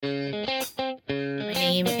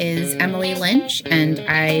name is Emily Lynch, and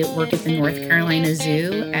I work at the North Carolina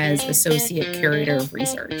Zoo as Associate Curator of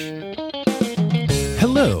Research.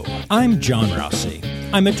 Hello, I'm John Rossi.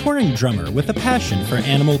 I'm a touring drummer with a passion for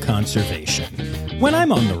animal conservation. When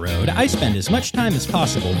I'm on the road, I spend as much time as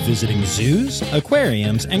possible visiting zoos,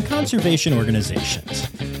 aquariums, and conservation organizations.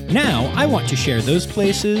 Now, I want to share those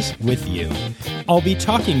places with you. I'll be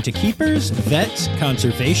talking to keepers, vets,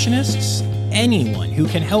 conservationists, anyone who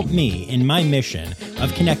can help me in my mission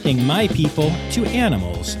of connecting my people to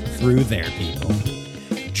animals through their people.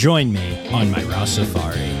 Join me on my Ross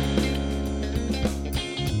Safari.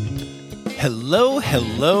 Hello,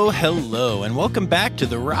 and welcome back to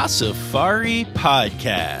the Ross Safari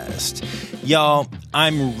podcast. Y'all,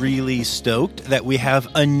 I'm really stoked that we have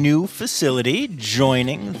a new facility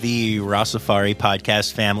joining the Ross Safari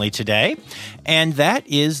podcast family today, and that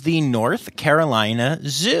is the North Carolina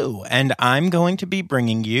Zoo. And I'm going to be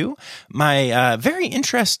bringing you my very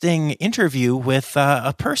interesting interview with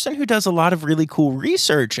a person who does a lot of really cool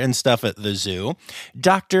research and stuff at the zoo,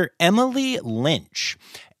 Dr. Emily Lynch.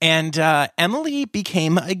 And Emily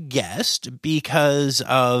became a guest because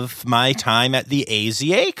of my time at the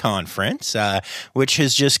AZA conference, which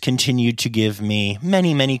has just continued to give me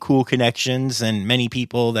many, many cool connections and many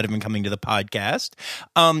people that have been coming to the podcast.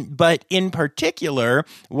 But in particular,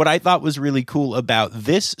 what I thought was really cool about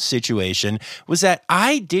this situation was that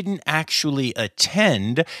I didn't actually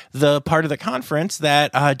attend the part of the conference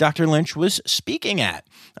that Dr. Lynch was speaking at.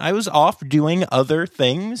 I was off doing other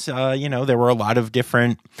things. There were a lot of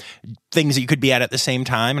different things that you could be at the same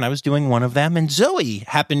time, and I was doing one of them, and Zoe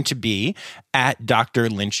happened to be at Dr.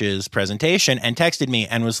 Lynch's presentation and texted me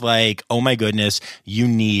and was like, oh my goodness, you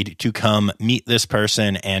need to come meet this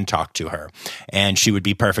person and talk to her, and she would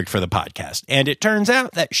be perfect for the podcast. And it turns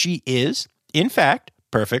out that she is, in fact,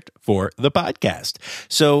 perfect for the podcast.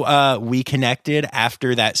 So we connected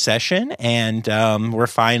after that session, and we're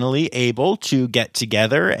finally able to get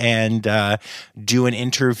together and do an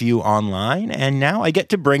interview online. And now I get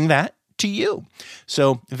to bring that to you.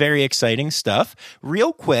 So very exciting stuff.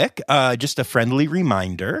 Real quick, just a friendly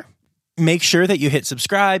reminder. Make sure that you hit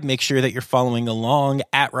subscribe. Make sure that you're following along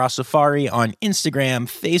at Ross Safari on Instagram,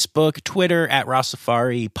 Facebook, Twitter, at Ross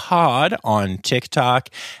Safari Pod on TikTok,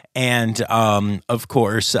 and of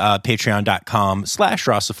course,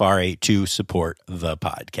 patreon.com/Ross Safari to support the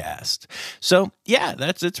podcast. So yeah,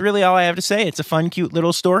 that's really all I have to say. It's a fun, cute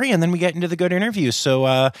little story, and then we get into the good interview.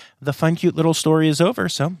 So the fun, cute little story is over.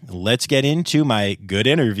 So let's get into my good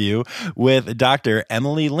interview with Dr.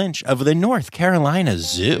 Emily Lynch of the North Carolina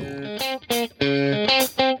Zoo.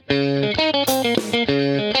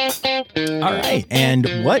 All right,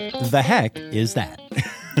 and what the heck is that?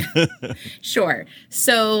 Sure.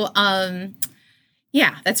 So,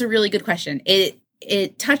 that's a really good question.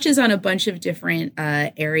 It touches on a bunch of different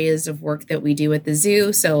areas of work that we do at the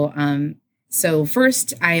zoo. So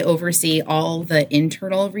first, I oversee all the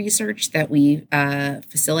internal research that we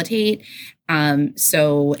facilitate.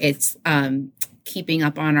 So it's keeping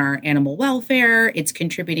up on our animal welfare. It's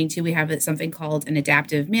contributing to, we have something called an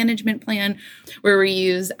adaptive management plan, where we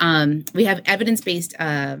use, we have evidence-based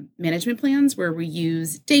management plans where we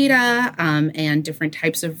use data and different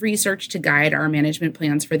types of research to guide our management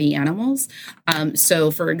plans for the animals.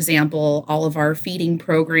 So for example, all of our feeding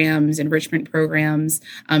programs, enrichment programs,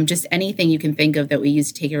 just anything you can think of that we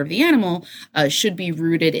use to take care of the animal should be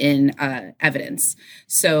rooted in evidence.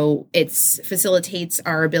 So it facilitates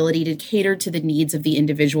our ability to cater to the needs of the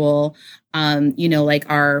individual. Like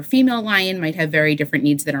our female lion might have very different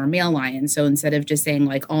needs than our male lion. So instead of just saying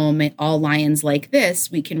like all lions like this,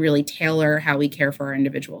 we can really tailor how we care for our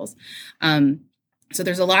individuals. So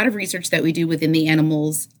there's a lot of research that we do within the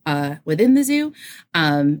animals within the zoo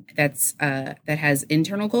that has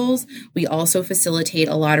internal goals. We also facilitate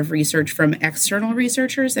a lot of research from external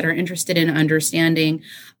researchers that are interested in understanding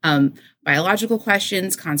biological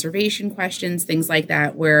questions, conservation questions, things like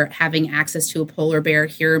that, where having access to a polar bear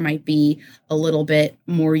here might be a little bit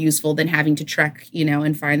more useful than having to trek,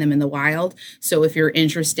 and find them in the wild. So if you're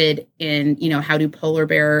interested in, how do polar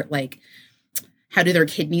bear, how do their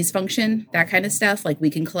kidneys function, that kind of stuff,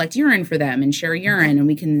 we can collect urine for them and share urine, and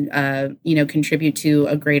we can, contribute to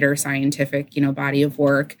a greater scientific, body of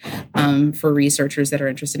work for researchers that are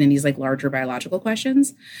interested in these larger biological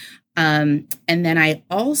questions. And then I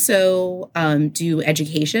also do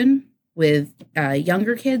education with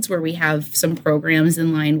younger kids, where we have some programs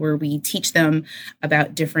in line where we teach them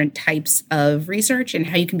about different types of research and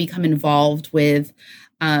how you can become involved with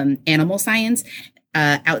animal science.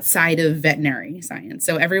 outside of veterinary science.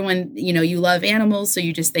 So everyone, you love animals, so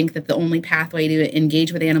you just think that the only pathway to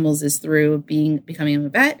engage with animals is through becoming a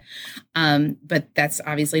vet. But that's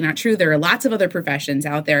obviously not true. There are lots of other professions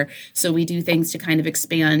out there. So we do things to kind of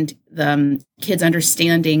expand the kids'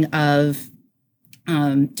 understanding of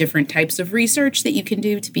different types of research that you can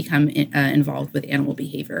do to become involved with animal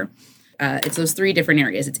behavior. It's those three different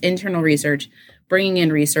areas. It's internal research, bringing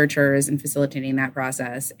in researchers and facilitating that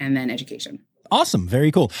process, and then education. Awesome.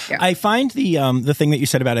 Very cool. Yeah. I find the thing that you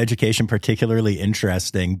said about education particularly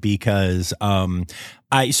interesting because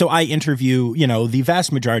I interview, the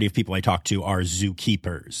vast majority of people I talk to are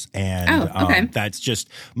zookeepers. And that's just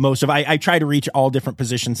most of I try to reach all different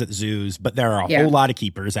positions at zoos, but there are a whole lot of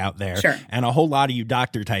keepers out there. Sure. And a whole lot of you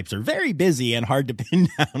doctor types are very busy and hard to pin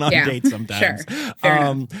down on dates sometimes.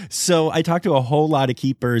 Sure. So I talk to a whole lot of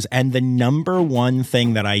keepers, and the number one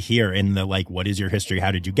thing that I hear in the what is your history?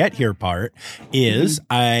 How did you get here part is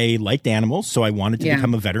I liked animals, so I wanted to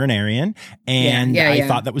become a veterinarian, and I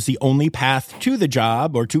thought that was the only path to the job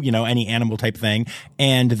or to any animal type thing.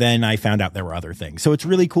 And then I found out there were other things. So it's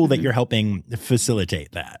really cool that you're helping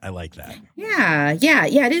facilitate that. I like that. Yeah.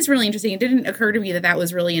 It is really interesting. It didn't occur to me that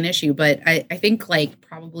was really an issue, but I think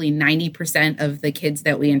probably 90% of the kids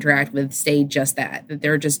that we interact with say just that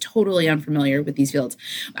they're just totally unfamiliar with these fields.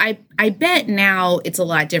 I bet now it's a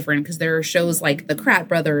lot different because there are shows like the Kratt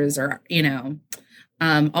Brothers or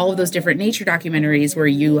all of those different nature documentaries where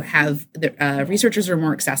you have the researchers are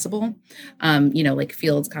more accessible, like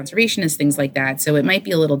fields conservationists, things like that. So it might be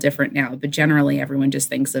a little different now, but generally everyone just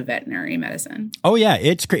thinks of veterinary medicine. Oh yeah,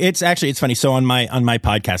 it's funny. So on my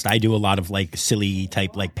podcast, I do a lot of silly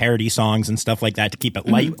type parody songs and stuff like that to keep it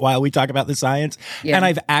light while we talk about the science. Yeah. And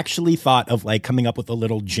I've actually thought of coming up with a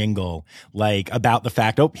little jingle about the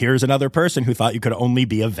fact, here's another person who thought you could only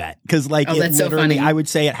be a vet, because that's so funny. I would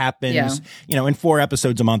say it happens, in 4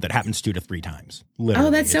 episodes a month. It happens 2 to 3 times. Literally.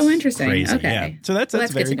 Oh, that's so interesting. Crazy. Okay. Yeah. So that's very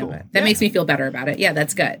good to cool. know. That makes me feel better about it. Yeah,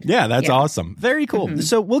 that's good. Yeah, that's awesome. Very cool.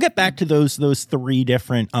 So we'll get back to those 3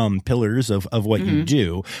 different pillars of what you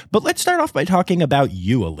do. But let's start off by talking about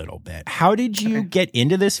you a little bit. How did you get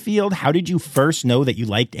into this field? How did you first know that you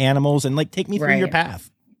liked animals? And take me through your path.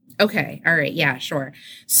 Okay. All right. Yeah, sure.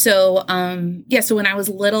 So, so when I was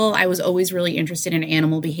little, I was always really interested in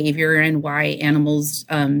animal behavior and why animals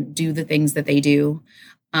do the things that they do.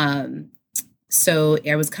 So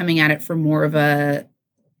I was coming at it from more of a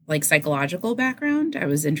psychological background. I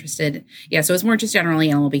was interested. Yeah. So it was more just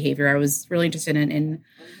generally animal behavior. I was really interested in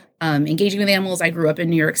engaging with animals. I grew up in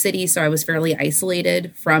New York City, so I was fairly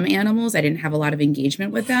isolated from animals. I didn't have a lot of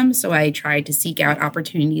engagement with them. So I tried to seek out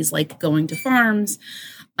opportunities like going to farms.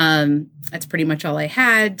 That's pretty much all I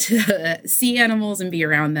had to see animals and be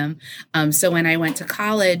around them. So when I went to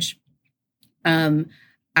college,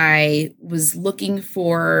 I was looking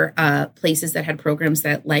for places that had programs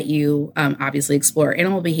that let you obviously explore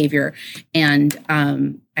animal behavior. And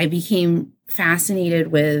I became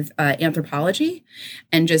fascinated with anthropology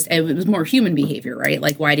and it was more human behavior, right?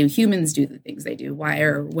 Why do humans do the things they do? Why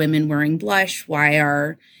are women wearing blush? Why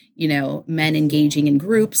are men engaging in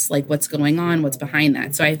groups? What's going on? What's behind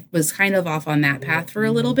that? So I was kind of off on that path for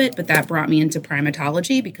a little bit, but that brought me into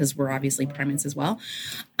primatology because we're obviously primates as well.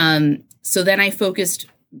 So then I focused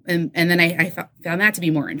and then I found that to be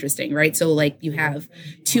more interesting, right? So you have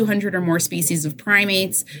 200 or more species of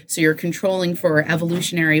primates, so you're controlling for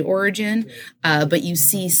evolutionary origin, but you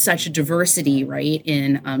see such a diversity, right,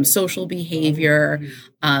 in social behavior,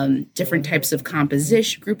 different types of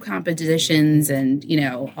group compositions, and,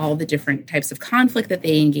 all the different types of conflict that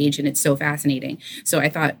they engage in. It's so fascinating. So I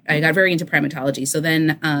thought I got very into primatology. So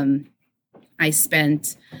then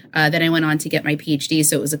then I went on to get my PhD.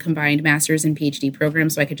 So it was a combined master's and PhD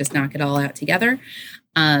program. So I could just knock it all out together,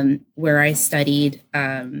 where I studied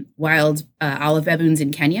wild olive baboons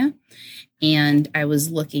in Kenya. And I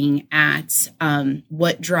was looking at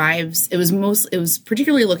what drives, it was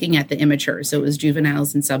particularly looking at the immature. So it was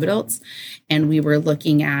juveniles and subadults. And we were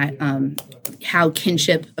looking at how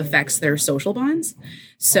kinship affects their social bonds.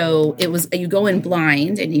 So you go in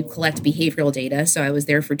blind and you collect behavioral data. So I was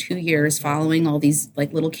there for 2 years following all these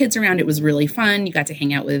little kids around. It was really fun. You got to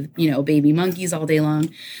hang out with, baby monkeys all day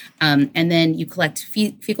long. And then you collect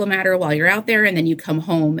fecal matter while you're out there. And then you come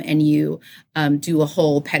home and you do a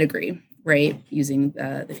whole pedigree, right, using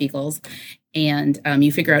the fecals. And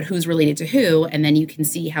you figure out who's related to who, and then you can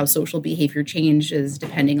see how social behavior changes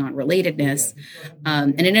depending on relatedness.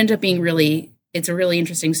 And it ended up being it's a really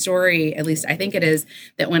interesting story, at least I think it is,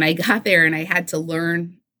 that when I got there and I had to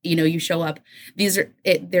learn, you show up,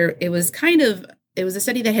 it was kind of it was a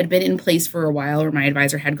study that had been in place for a while, or my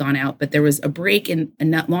advisor had gone out, but there was a break in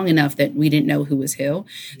not long enough that we didn't know who was who.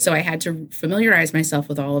 So I had to familiarize myself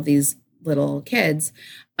with all of these little kids.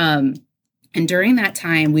 And during that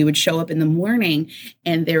time, we would show up in the morning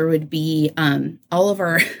and there would be all of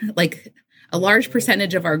our, like a large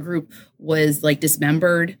percentage of our group was like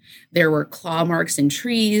dismembered. There were claw marks in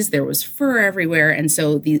trees. There was fur everywhere. And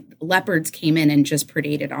so the leopards came in and just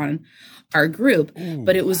predated on our group. Ooh.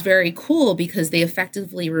 But it was very cool because they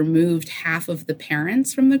effectively removed half of the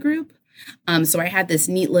parents from the group. So I had this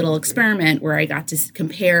neat little experiment where I got to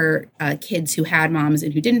compare kids who had moms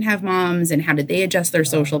and who didn't have moms and how did they adjust their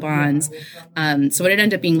social bonds. So it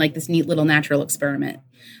ended up being like this neat little natural experiment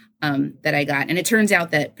that I got. And it turns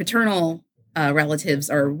out that paternal relatives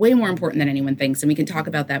are way more important than anyone thinks. And we can talk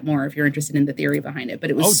about that more if you're interested in the theory behind it.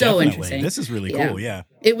 But it was so interesting. This is really cool. Yeah.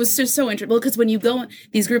 It was just so interesting. Well, because when you go,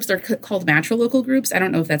 these groups are called matrilocal groups. I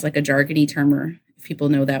don't know if that's like a jargony term or if people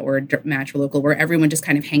know that word, matrilocal, where everyone just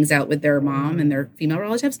kind of hangs out with their mom and their female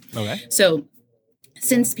relatives. Okay. So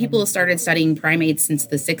since people started studying primates since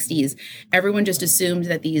the 60s, everyone just assumed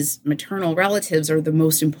that these maternal relatives are the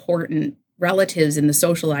most important relatives in the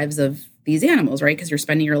social lives of these animals, right? Because you're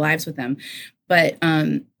spending your lives with them. But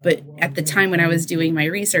at the time when I was doing my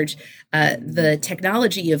research, the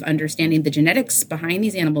technology of understanding the genetics behind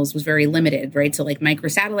these animals was very limited, right? So like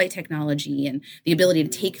microsatellite technology and the ability to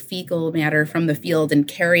take fecal matter from the field and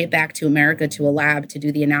carry it back to America to a lab to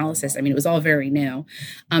do the analysis. I mean, it was all very new.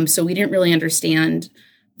 So we didn't really understand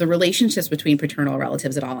the relationships between paternal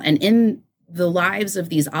relatives at all. And in the lives of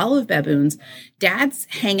these olive baboons, dads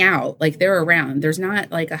hang out, like they're around. There's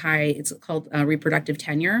not like a high, it's called reproductive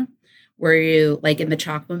tenure, where you, like in the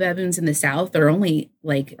Choctaw baboons in the South, they're only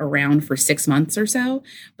like around for 6 months or so,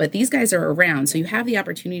 but these guys are around. So you have the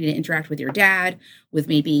opportunity to interact with your dad, with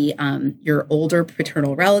maybe your older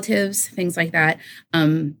paternal relatives, things like that.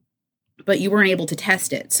 But you weren't able to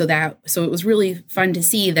test it. So it was really fun to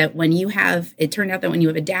see that it turned out that when you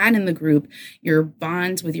have a dad in the group, your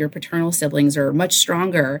bonds with your paternal siblings are much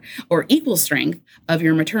stronger or equal strength of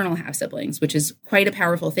your maternal half siblings, which is quite a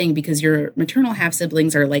powerful thing because your maternal half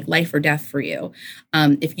siblings are like life or death for you.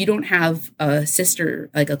 If you don't have a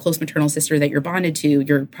sister, like a close maternal sister that you're bonded to,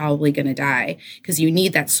 you're probably going to die because you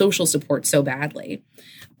need that social support so badly.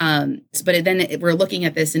 But then we're looking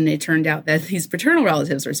at this and it turned out that these paternal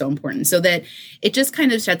relatives are so important, so that it just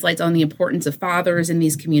kind of sheds lights on the importance of fathers in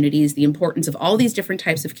these communities, the importance of all these different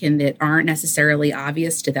types of kin that aren't necessarily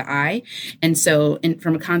obvious to the eye. And so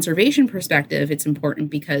from a conservation perspective, it's important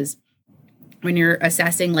because when you're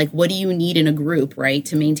assessing, like, what do you need in a group, right,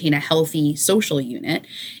 to maintain a healthy social unit,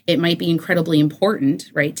 it might be incredibly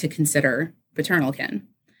important, right, to consider paternal kin.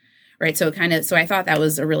 Right. So I thought that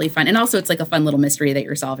was a really fun, and also it's like a fun little mystery that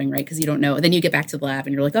you're solving, right? Because you don't know. Then you get back to the lab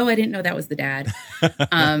and you're like, oh, I didn't know that was the dad.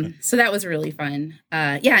 So that was really fun.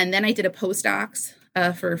 And then I did a postdocs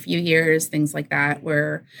for a few years, things like that,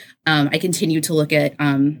 where I continued to look at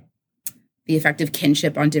the effect of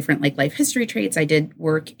kinship on different like life history traits. I did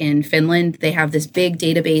work in Finland. They have this big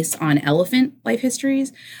database on elephant life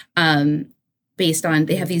histories they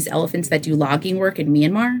have these elephants that do logging work in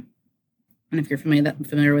Myanmar. I don't know if you're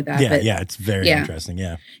familiar with that. Yeah, it's very interesting.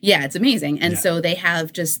 Yeah, it's amazing. And so they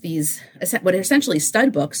have just these, what are essentially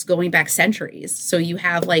stud books going back centuries. So you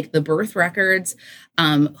have like the birth records,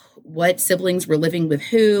 what siblings were living with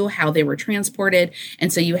who, how they were transported.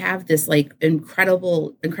 And so you have this like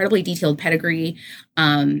incredibly detailed pedigree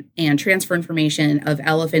and transfer information of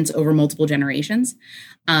elephants over multiple generations.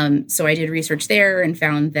 So I did research there and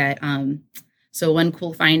found that so one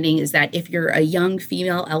cool finding is that if you're a young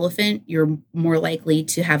female elephant, you're more likely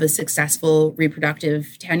to have a successful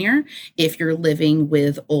reproductive tenure if you're living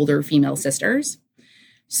with older female sisters.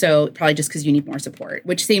 So probably just because you need more support,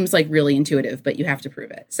 which seems like really intuitive, but you have to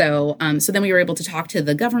prove it. So then we were able to talk to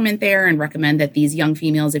the government there and recommend that these young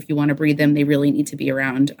females, if you want to breed them, they really need to be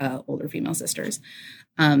around older female sisters.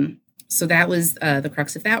 So that was the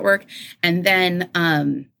crux of that work. And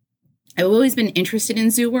then I've always been interested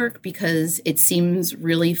in zoo work because it seems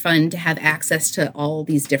really fun to have access to all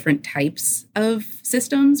these different types of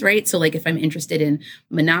systems, right? So like if I'm interested in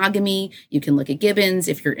monogamy, you can look at gibbons.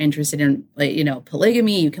 If you're interested in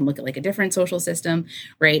polygamy, you can look at like a different social system,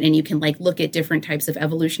 right? And you can like look at different types of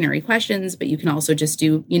evolutionary questions, but you can also just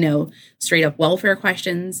do, straight up welfare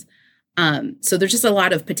questions. So there's just a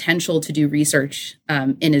lot of potential to do research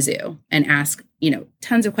in a zoo and ask,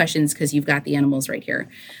 tons of questions because you've got the animals right here.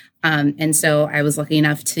 And so I was lucky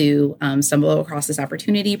enough to stumble across this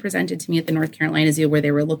opportunity presented to me at the North Carolina Zoo where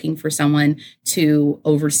they were looking for someone to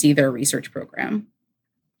oversee their research program.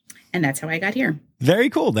 And that's how I got here. Very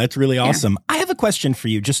cool. That's really awesome. Yeah. I have a question for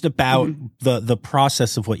you just about the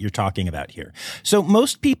process of what you're talking about here. So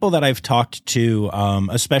most people that I've talked to,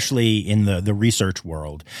 especially in the research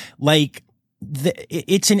world, like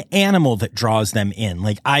it's an animal that draws them in.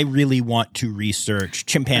 Like, I really want to research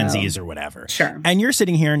chimpanzees or whatever. Sure. And you're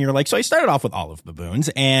sitting here and you're like, so I started off with olive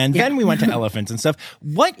baboons and then we went to elephants and stuff.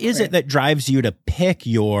 What is it that drives you to pick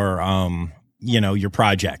your, your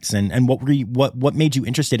projects and what made you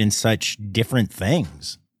interested in such different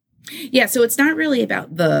things? Yeah, so it's not really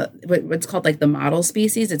about what's called like the model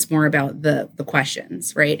species. It's more about the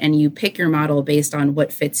questions, right? And you pick your model based on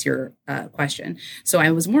what fits your question. So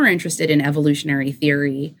I was more interested in evolutionary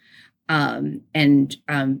theory and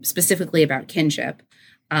specifically about kinship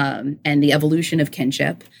and the evolution of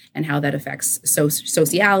kinship and how that affects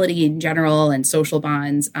sociality in general and social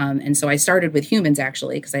bonds. And so I started with humans,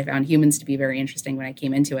 actually, because I found humans to be very interesting when I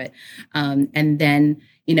came into it. And then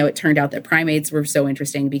it turned out that primates were so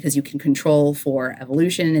interesting because you can control for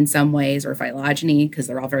evolution in some ways or phylogeny because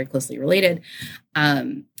they're all very closely related.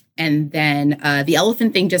 And then the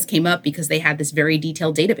elephant thing just came up because they had this very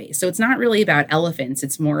detailed database. So it's not really about elephants.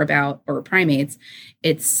 It's more about, or primates.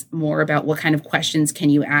 It's more about what kind of questions can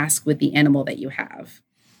you ask with the animal that you have.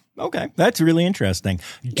 Okay. That's really interesting.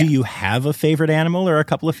 Do you have a favorite animal or a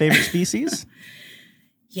couple of favorite species?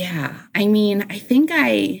 Yeah. I mean, I think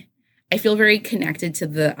I feel very connected to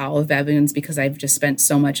the olive baboons because I've just spent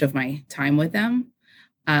so much of my time with them.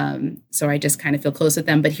 So I just kind of feel close with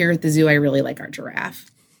them. But here at the zoo, I really like our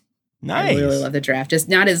giraffe. Nice. I really love the giraffe. Just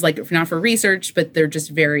not for research, but they're just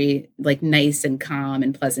very nice and calm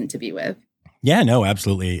and pleasant to be with. Yeah, no,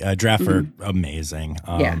 absolutely. Giraffe are amazing.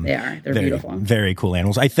 Yeah, they are. They're beautiful. Very cool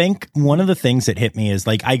animals. I think one of the things that hit me is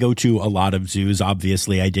I go to a lot of zoos.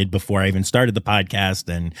 Obviously, I did before I even started the podcast,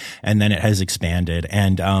 and then it has expanded.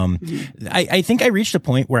 And I think I reached a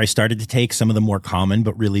point where I started to take some of the more common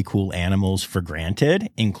but really cool animals for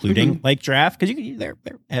granted, including giraffe, because they're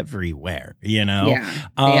everywhere. Yeah,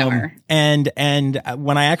 they are. And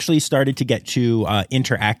when I actually started to get to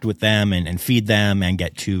interact with them and feed them and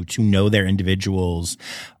get to know their individuals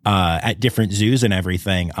at different zoos and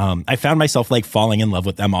everything, I found myself falling in love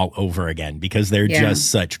with them all over again because they're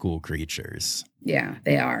just such cool creatures. Yeah,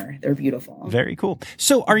 they are. They're beautiful. Very cool.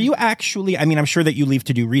 So are you actually, I'm sure that you leave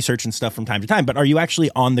to do research and stuff from time to time, but are you actually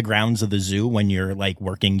on the grounds of the zoo when you're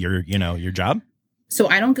working your job? So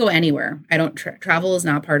I don't go anywhere. I don't travel is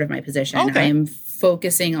not part of my position. Okay. I'm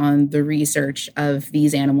focusing on the research of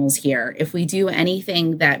these animals here. If we do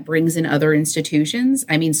anything that brings in other institutions,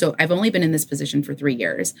 so I've only been in this position for 3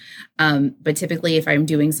 years. But typically if I'm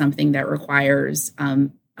doing something that requires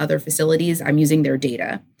other facilities, I'm using their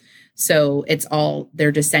data. So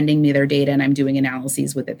they're just sending me their data and I'm doing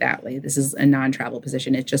analyses with it that way. This is a non-travel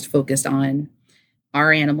position. It's just focused on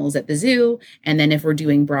our animals at the zoo. And then if we're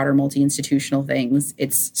doing broader multi-institutional things,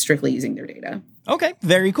 it's strictly using their data. Okay,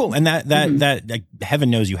 very cool. And that heaven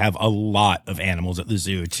knows you have a lot of animals at the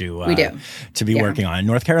zoo to be working on.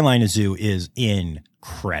 North Carolina Zoo is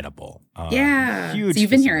incredible. Huge. So you've facility.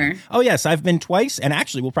 been here? Oh yes, I've been twice, and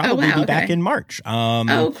actually we'll probably be back in March.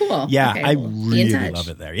 Cool. Yeah, okay, I really love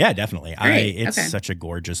it there. Yeah, definitely. It's such a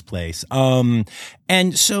gorgeous place.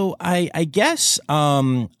 And so I guess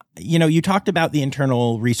you talked about the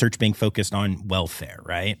internal research being focused on welfare,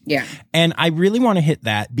 right? Yeah. And I really want to hit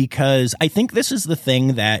that because I think this is the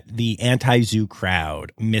thing that the anti-zoo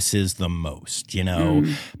crowd misses the most.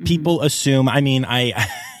 People assume, I've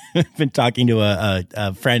been talking to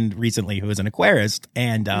a friend recently who is an aquarist,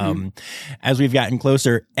 and as we've gotten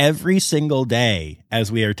closer, every single day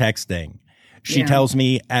as we are texting, she tells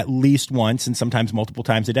me at least once and sometimes multiple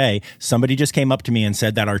times a day, somebody just came up to me and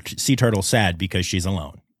said that our sea turtle's sad because she's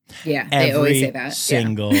alone. Yeah, they always say that.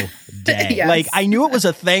 Single day. Yes. I knew it was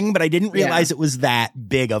a thing, but I didn't realize it was that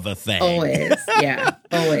big of a thing. Always. Yeah,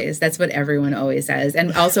 always. That's what everyone always says.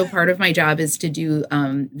 And also part of my job is to do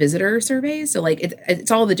visitor surveys. So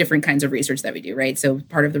it's all the different kinds of research that we do, right? So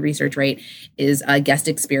part of the research, right, is a guest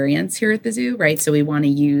experience here at the zoo, right? So we want to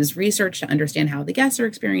use research to understand how the guests are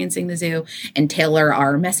experiencing the zoo and tailor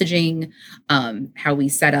our messaging, how we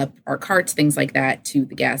set up our carts, things like that to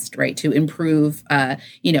the guest, right? To improve,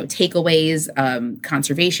 takeaways,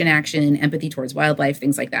 conservation action, empathy towards wildlife,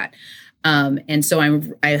 things like that. And so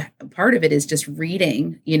part of it is just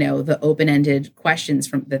reading, the open-ended questions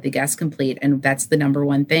that the guests complete. And that's the number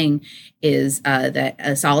one thing is that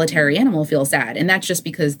a solitary animal feels sad. And that's just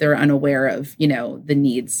because they're unaware of, the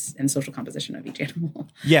needs and social composition of each animal.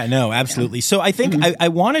 Yeah, no, absolutely. Yeah. So I think I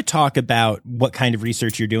want to talk about what kind of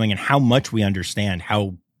research you're doing and how much we understand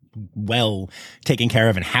how well taken care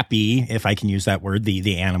of and happy, if I can use that word,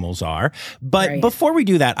 the animals are. But Right. before we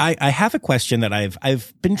do that, I have a question that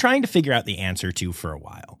I've been trying to figure out the answer to for a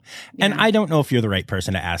while. And I don't know if you're the right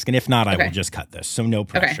person to ask. And if not, I will just cut this. So no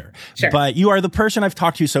pressure. Okay. Sure. But you are the person I've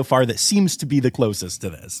talked to so far that seems to be the closest to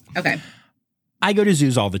this. Okay. I go to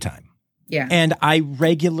zoos all the time. Yeah. And I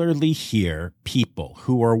regularly hear people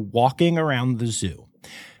who are walking around the zoo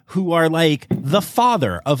who are like the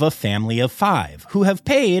father of a family of 5 who have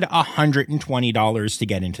paid $120 to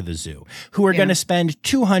get into the zoo, who are going to spend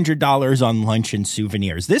 $200 on lunch and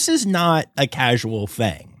souvenirs. This is not a casual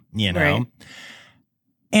thing, you know? Right.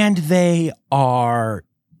 And they are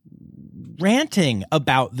ranting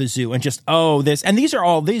about the zoo and just, this, and these are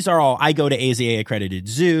all, I go to AZA accredited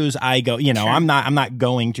zoos. I go, Sure. I'm not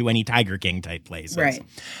going to any Tiger King type places.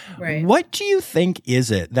 Right. What do you think is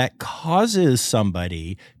it that causes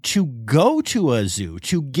somebody to go to a zoo,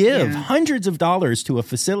 to give hundreds of dollars to a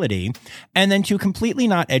facility, and then to completely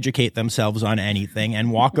not educate themselves on anything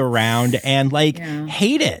and walk around and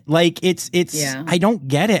hate it? Like it's, I don't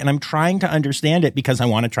get it. And I'm trying to understand it because I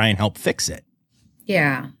want to try and help fix it.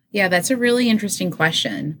 Yeah. Yeah, that's a really interesting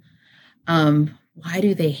question. Why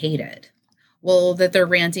do they hate it? Well, that they're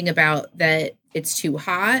ranting about that it's too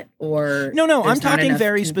hot, or no, I'm talking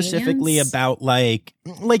very specifically about like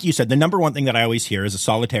you said, the number one thing that I always hear is a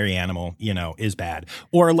solitary animal, is bad.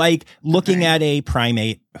 Or like looking at a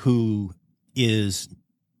primate who is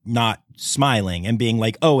not smiling and being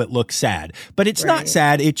like, it looks sad, but it's not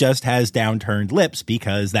sad. It just has downturned lips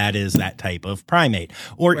because that is that type of primate.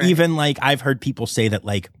 Or even like I've heard people say that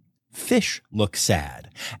like fish look sad,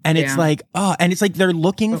 and it's like, and it's like they're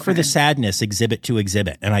looking for the sadness exhibit to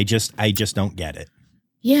exhibit. And I just don't get it.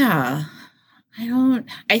 Yeah.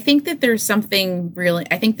 I think that there's something really,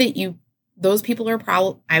 I think that those people are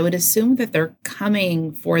probably, I would assume that they're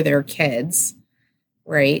coming for their kids,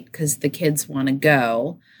 right? Because the kids want to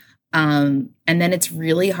go. And then it's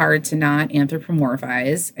really hard to not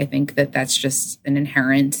anthropomorphize. I think that that's just an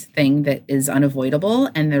inherent thing that is unavoidable.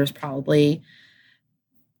 And there's probably,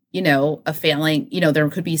 a failing, there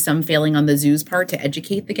could be some failing on the zoo's part to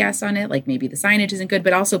educate the guests on it. Like maybe the signage isn't good,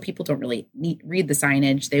 but also people don't really read the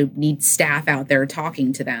signage. They need staff out there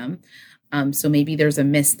talking to them. So maybe there's a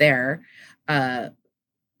miss there.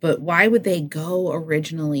 But why would they go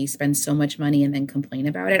originally, spend so much money and then complain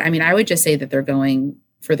about it? I mean, I would just say that they're going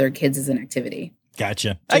for their kids as an activity.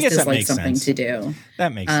 Gotcha. I guess that like makes something sense. to do.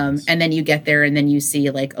 That makes sense. And then you get there and then you see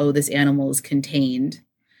like, this animal is contained.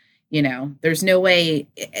 There's no way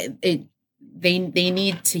they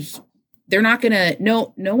need to, they're not going to,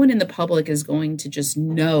 no one in the public is going to just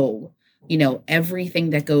know,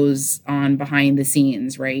 everything that goes on behind the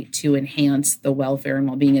scenes, right, to enhance the welfare and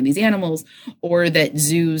well-being of these animals, or that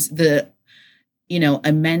zoos, the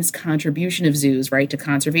immense contribution of zoos, right, to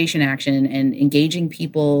conservation action and engaging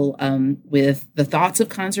people with the thoughts of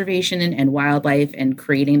conservation and wildlife and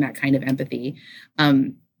creating that kind of empathy.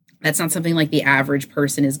 That's not something like the average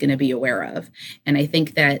person is going to be aware of. And I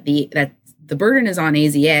think that the burden is on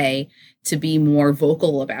AZA to be more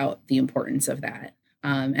vocal about the importance of that.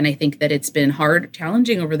 And I think that it's been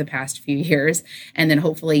challenging over the past few years. And then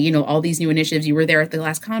hopefully, all these new initiatives, you were there at the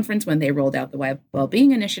last conference when they rolled out the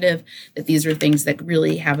Wellbeing Initiative, that these are things that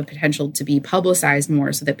really have a potential to be publicized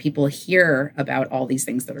more so that people hear about all these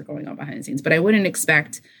things that are going on behind the scenes. But I wouldn't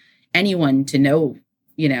expect anyone to know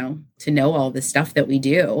all the stuff that we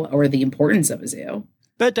do or the importance of a zoo.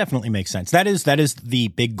 That definitely makes sense. That is the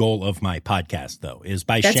big goal of my podcast, though, is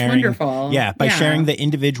by That's sharing. Wonderful. By sharing the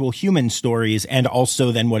individual human stories and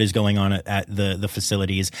also then what is going on at the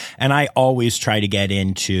facilities. And I always try to get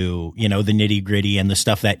into, the nitty gritty and the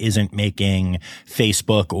stuff that isn't making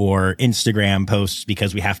Facebook or Instagram posts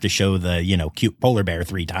because we have to show the, cute polar bear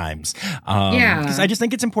 3 times. Because I just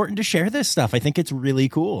think it's important to share this stuff. I think it's really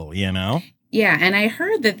cool, Yeah. And I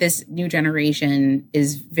heard that this new generation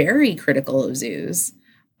is very critical of zoos.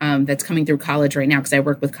 That's coming through college right now, because I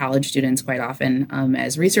work with college students quite often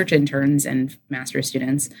as research interns and master's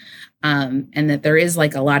students, and that there is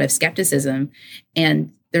like a lot of skepticism,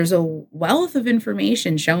 and there's a wealth of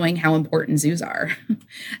information showing how important zoos are,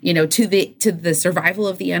 to the survival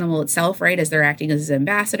of the animal itself, right, as they're acting as an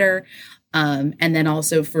ambassador, and then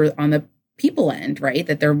also on the people end, right,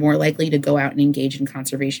 that they're more likely to go out and engage in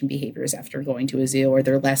conservation behaviors after going to a zoo, or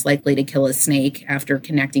they're less likely to kill a snake after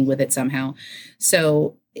connecting with it somehow.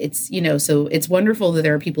 So it's, so it's wonderful that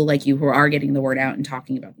there are people like you who are getting the word out and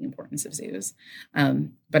talking about the importance of zoos.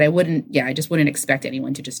 But I just wouldn't expect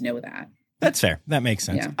anyone to just know that. That's fair. That makes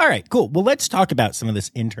sense. Yeah. All right, cool. Well, let's talk about some of this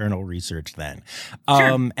internal research then.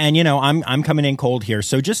 Sure. And I'm coming in cold here.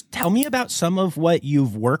 So just tell me about some of what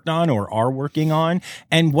you've worked on or are working on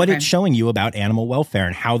and what it's showing you about animal welfare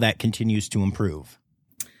and how that continues to improve.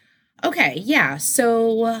 Okay. Yeah.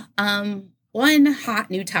 So, one hot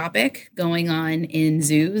new topic going on in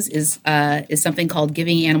zoos is something called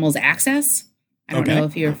giving animals access. I don't know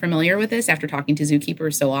if you're familiar with this after talking to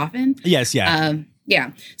zookeepers so often. Yes. Yeah.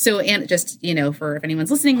 Yeah. So, and just, for if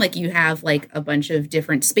anyone's listening, like you have like a bunch of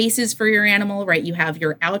different spaces for your animal, right? You have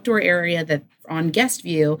your outdoor area that on guest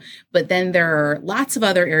view, but then there are lots of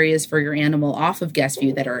other areas for your animal off of guest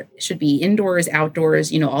view that should be indoors,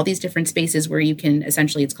 outdoors, all these different spaces where you can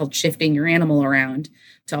essentially, it's called shifting your animal around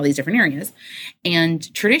to all these different areas.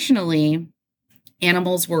 And traditionally,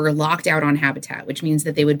 animals were locked out on habitat, which means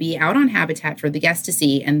that they would be out on habitat for the guests to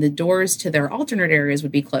see, and the doors to their alternate areas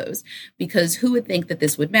would be closed. Because who would think that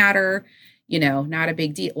this would matter? Not a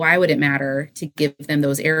big deal. Why would it matter to give them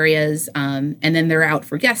those areas? And then they're out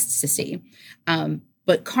for guests to see.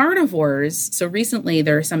 But carnivores, so recently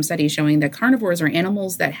there are some studies showing that carnivores, or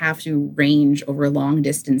animals that have to range over long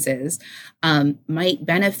distances, might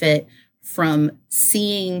benefit from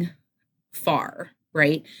seeing far.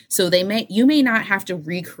 Right. So you may not have to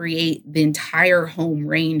recreate the entire home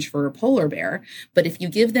range for a polar bear, but if you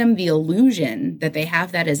give them the illusion that they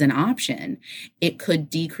have that as an option, it could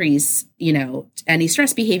decrease, any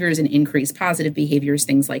stress behaviors and increase positive behaviors,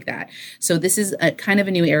 things like that. So this is a kind of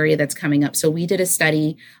a new area that's coming up. So we did a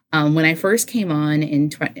study when I first came on in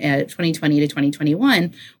 2020 to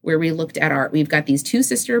 2021, where we looked at we've got these two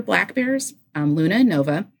sister black bears, Luna and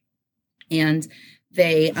Nova, and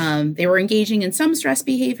they were engaging in some stress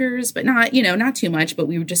behaviors, but not too much. But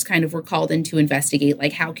we were just were called in to investigate,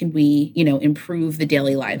 like, how can we, improve the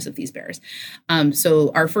daily lives of these bears?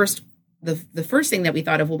 So the first thing that we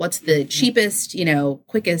thought of, well, what's the cheapest,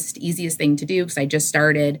 quickest, easiest thing to do? Because I just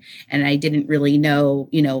started and I didn't really know,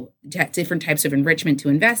 different types of enrichment to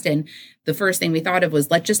invest in. The first thing we thought of was,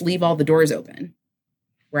 let's just leave all the doors open,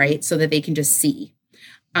 right? So that they can just see.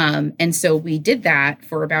 And so we did that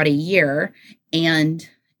for about a year. And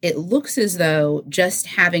it looks as though just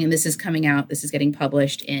having, and this is getting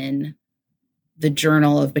published in the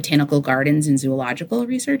Journal of Botanical Gardens and Zoological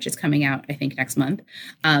Research. It's coming out, I think, next month,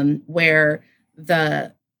 where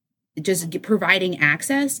providing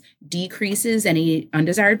access decreases any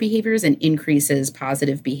undesired behaviors and increases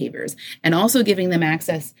positive behaviors. And also giving them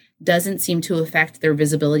access doesn't seem to affect their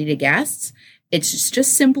visibility to guests. It's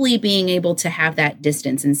just simply being able to have that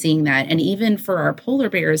distance and seeing that. And even for our polar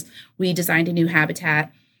bears, we designed a new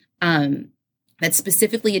habitat that's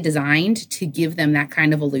specifically designed to give them that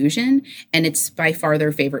kind of illusion. And it's by far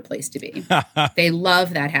their favorite place to be. They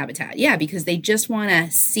love that habitat. Yeah, because they just want to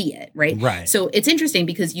see it, right? Right. So it's interesting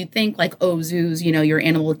because you think like, oh, zoos, your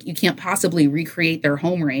animal, you can't possibly recreate their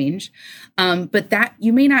home range. But that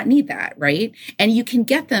you may not need that, right? And you can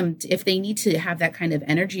get them, if they need to have that kind of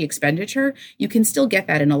energy expenditure, you can still get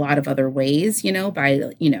that in a lot of other ways, by,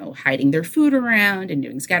 hiding their food around and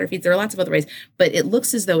doing scatter feeds. There are lots of other ways, but it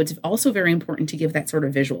looks as though it's also very important to give that sort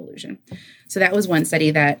of visual illusion. So that was one study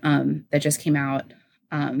that just came out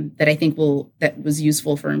that I think that was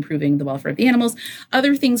useful for improving the welfare of the animals.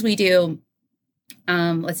 Other things we do,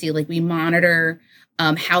 let's see, like we monitor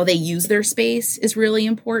how they use their space is really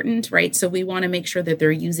important, right? So we want to make sure that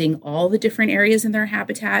they're using all the different areas in their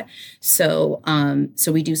habitat. So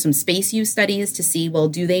we do some space use studies to see, well,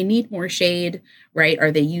 do they need more shade, right?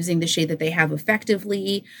 Are they using the shade that they have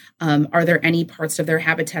effectively? Are there any parts of their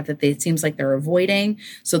habitat that it seems like they're avoiding?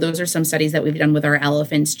 So those are some studies that we've done with our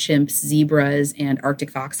elephants, chimps, zebras, and Arctic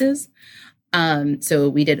foxes. So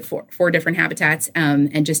we did four different habitats,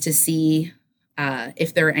 and just to see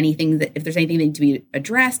if there's anything that needs to be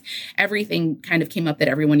addressed. Everything kind of came up that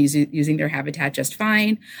everyone is using their habitat just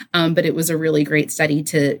fine. But it was a really great study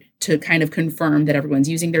to kind of confirm that everyone's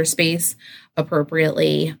using their space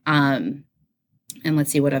appropriately. And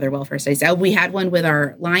let's see what other welfare studies. We had one with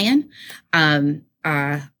our lion,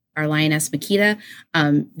 our lioness Makita.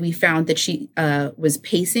 We found that she was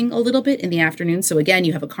pacing a little bit in the afternoon. So again,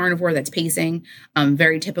 you have a carnivore that's pacing,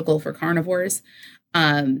 very typical for carnivores.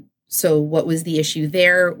 So what was the issue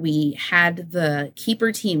there? We had the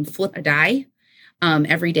keeper team flip a die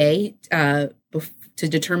every day to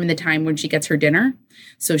determine the time when she gets her dinner.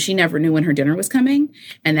 So she never knew when her dinner was coming.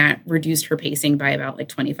 And that reduced her pacing by about like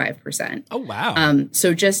 25%. Oh, wow.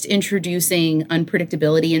 So just introducing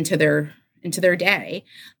unpredictability into their day.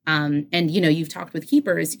 And, you've talked with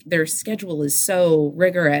keepers, their schedule is so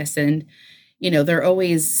rigorous and, they're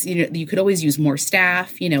always, you could always use more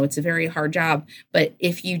staff, it's a very hard job. But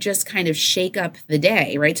if you just kind of shake up the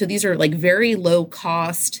day, right? So these are like very low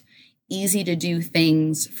cost, easy to do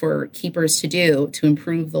things for keepers to do to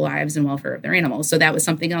improve the lives and welfare of their animals. So that was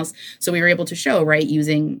something else. So we were able to show, right,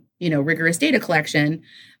 using, rigorous data collection,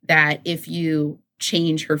 that if you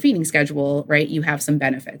change her feeding schedule, right, you have some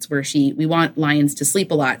benefits where we want lions to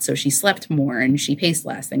sleep a lot. So she slept more and she paced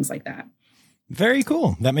less, things like that. Very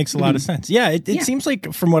cool. That makes a lot of sense. Yeah, it seems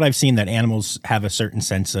like from what I've seen that animals have a certain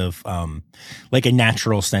sense of like a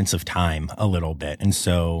natural sense of time a little bit. And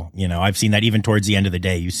so, I've seen that even towards the end of the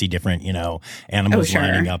day, you see different, animals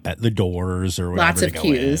lining up at the doors or whatever. Lots of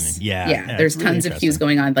cues. Yeah. There's tons of cues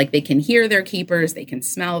going on. Like they can hear their keepers, they can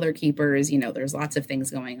smell their keepers, there's lots of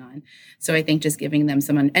things going on. So I think just giving them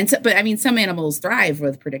some animals thrive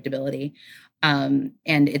with predictability. And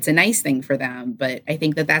it's a nice thing for them, but I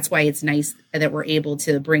think that's why it's nice that we're able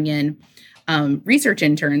to bring in research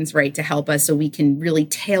interns, right, to help us so we can really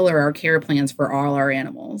tailor our care plans for all our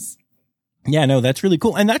animals. Yeah, no, that's really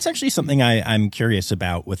cool. And that's actually something I'm curious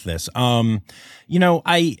about with this.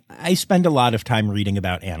 I spend a lot of time reading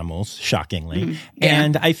about animals, shockingly.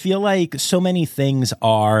 And I feel like so many things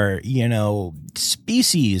are,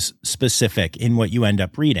 species specific in what you end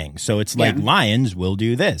up reading. So it's like lions will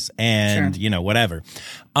do this and, whatever.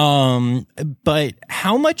 But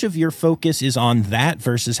how much of your focus is on that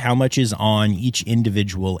versus how much is on each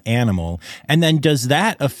individual animal? And then does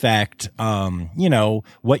that affect,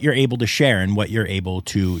 what you're able to share and what you're able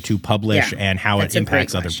to publish and how it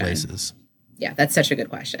impacts other places? Yeah, that's such a good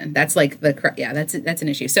question. That's like that's an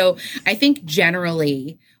issue. So I think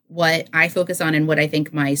generally what I focus on and what I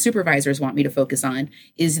think my supervisors want me to focus on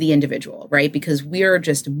is the individual, right? Because we are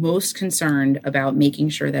just most concerned about making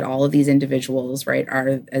sure that all of these individuals, right,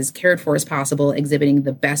 are as cared for as possible, exhibiting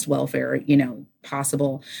the best welfare,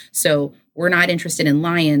 possible. So we're not interested in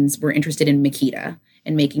lions. We're interested in Makita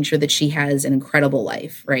and making sure that she has an incredible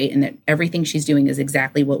life, right? And that everything she's doing is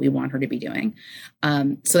exactly what we want her to be doing.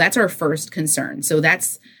 So that's our first concern. So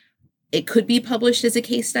it could be published as a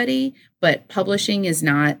case study, but publishing is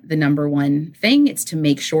not the number one thing. It's to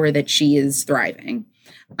make sure that she is thriving.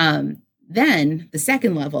 Then the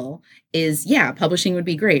second level is, publishing would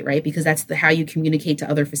be great, right? Because that's how you communicate to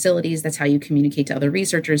other facilities. That's how you communicate to other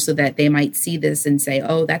researchers so that they might see this and say,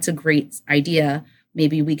 oh, that's a great idea.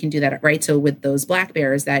 Maybe we can do that, right? So with those black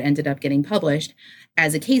bears that ended up getting published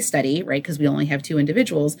as a case study, right? Because we only have 2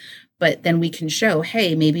 individuals, but then we can show,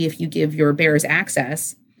 hey, maybe if you give your bears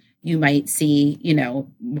access, you might see,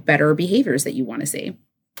 better behaviors that you want to see,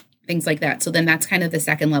 things like that. So then that's kind of the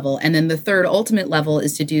second level. And then the third ultimate level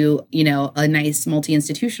is to do, a nice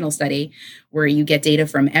multi-institutional study where you get data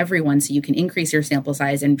from everyone so you can increase your sample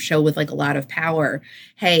size and show with like a lot of power,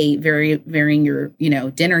 hey, varying your,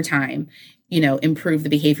 dinner time, improve the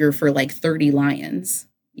behavior for like 30 lions,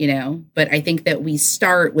 but I think that we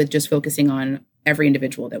start with just focusing on every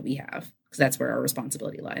individual that we have, because that's where our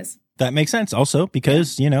responsibility lies. That makes sense also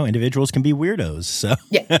because, individuals can be weirdos. So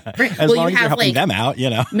right. as long as you're helping them out,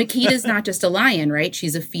 Makita's not just a lion, right?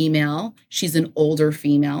 She's a female. She's an older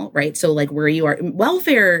female, right? So like where you are,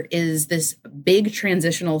 welfare is this big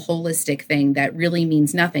transitional holistic thing that really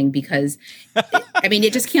means nothing because,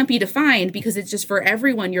 it just can't be defined because it's just for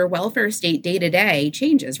everyone. Your welfare state day to day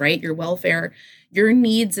changes, right? Your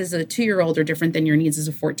needs as a 2-year-old are different than your needs as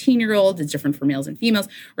a 14-year-old. It's different for males and females,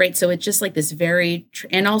 right? So it's just like this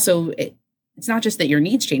and also it's not just that your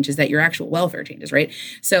needs change, it's that your actual welfare changes, right?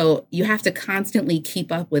 So you have to constantly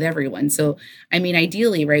keep up with everyone. So,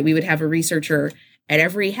 ideally, right, we would have a researcher at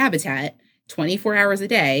every habitat 24 hours a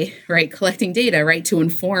day, right, collecting data, right, to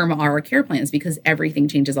inform our care plans because everything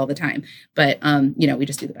changes all the time. But, we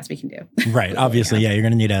just do the best we can do. Right. Obviously, you're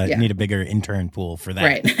going to need a bigger intern pool for that.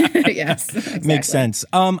 Right. Yes. Exactly. Makes sense.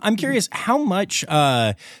 I'm curious, how much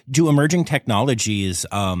do emerging technologies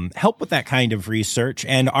help with that kind of research?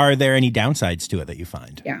 And are there any downsides to it that you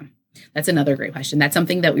find? Yeah. That's another great question. That's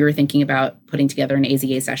something that we were thinking about putting together an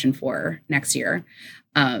AZA session for next year,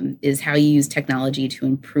 is how you use technology to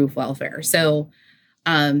improve welfare. So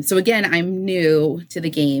again, I'm new to the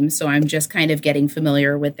game, so I'm just kind of getting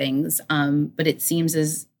familiar with things. But it seems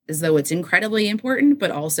as though it's incredibly important,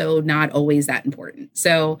 but also not always that important.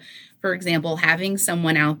 So, for example, having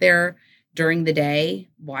someone out there during the day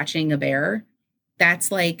watching a bear,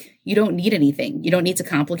 that's like, you don't need anything. You don't need to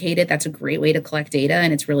complicate it. That's a great way to collect data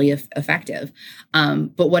and it's really effective.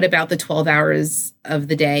 But what about the 12 hours of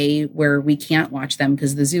the day where we can't watch them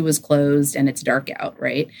because the zoo is closed and it's dark out,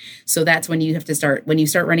 right? So that's when you have to when you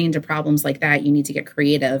start running into problems like that, you need to get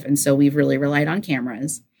creative. And so we've really relied on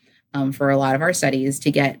cameras. for a lot of our studies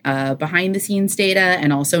to get behind the scenes data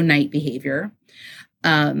and also night behavior.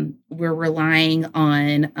 We're relying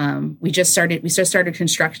on, we just started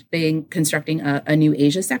constructing a new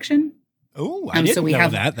Asia section. Oh, I didn't know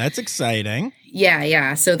that. That's exciting.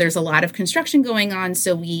 Yeah. So there's a lot of construction going on.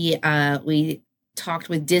 So we talked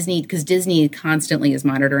with Disney, because Disney constantly is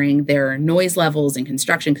monitoring their noise levels in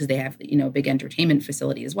construction because they have, a big entertainment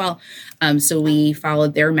facility as well. So we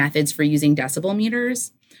followed their methods for using decibel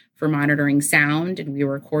meters for monitoring sound, and we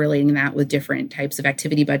were correlating that with different types of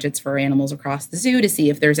activity budgets for animals across the zoo to see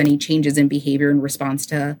if there's any changes in behavior in response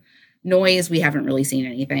to noise. We haven't really seen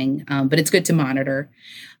anything, but it's good to monitor.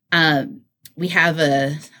 We have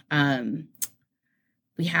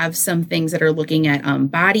some things that are looking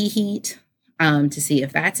at body heat to see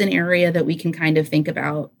if that's an area that we can kind of think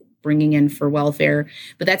about bringing in for welfare.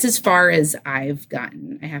 But that's as far as I've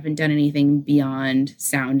gotten. I haven't done anything beyond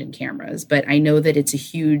sound and cameras, but I know that it's a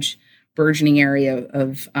huge burgeoning area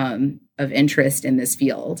of interest in this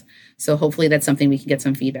field. So hopefully that's something we can get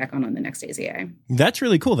some feedback on the next AZA. That's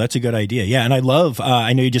really cool. That's a good idea. Yeah. And I love,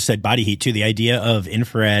 I know you just said body heat too. The idea of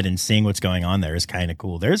infrared and seeing what's going on there is kind of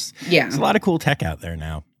cool. There's a lot of cool tech out there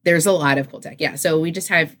now. There's a lot of cool tech. Yeah. So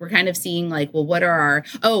we're kind of seeing like, well, what are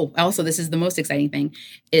also this is the most exciting thing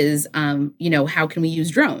is, how can we use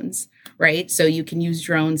drones, right? So you can use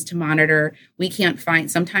drones to monitor.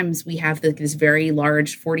 Sometimes we have this very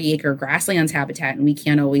large 40-acre grasslands habitat and we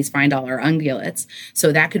can't always find all our ungulates.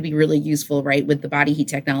 So that could be really useful, right? With the body heat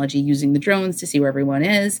technology, using the drones to see where everyone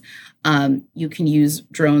is. You can use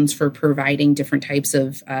drones for providing different types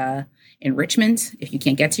of, enrichment if you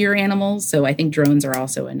can't get to your animals. So I think drones are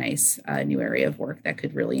also a nice new area of work that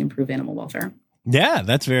could really improve animal welfare. Yeah,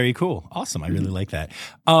 that's very cool. Awesome. I really like that.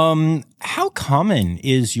 How common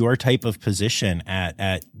is your type of position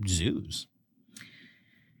at zoos?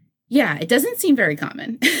 Yeah, it doesn't seem very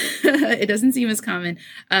common. It doesn't seem as common.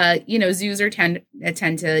 Zoos tend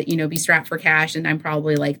to, be strapped for cash, and I'm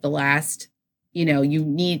probably like the last. You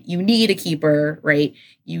need a keeper, right?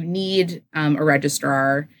 You need a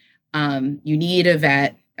registrar. You need a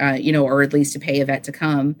vet, or at least to pay a vet to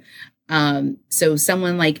come. So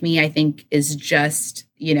someone like me, I think, is just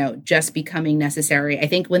becoming necessary. I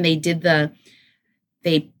think when they did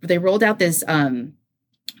they rolled out this,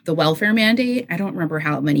 the welfare mandate, I don't remember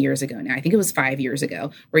how many years ago now. I think it was 5 years ago,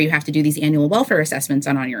 where you have to do these annual welfare assessments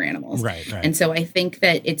on your animals. Right. And so I think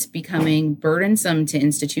that it's becoming burdensome to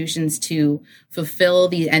institutions to fulfill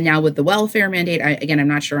these. And now with the welfare mandate, I'm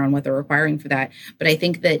not sure on what they're requiring for that, but I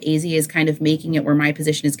think that AZA is kind of making it where my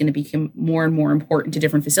position is going to become more and more important to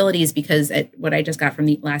different facilities, because what I just got from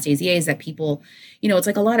the last AZA is that people, it's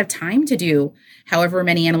like a lot of time to do however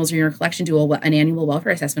many animals are in your collection, do an annual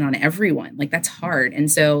welfare assessment on everyone. Like, that's hard. And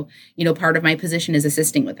so, part of my position is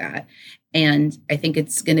assisting with that. And I think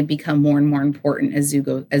it's going to become more and more important as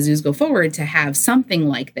zoos go forward to have something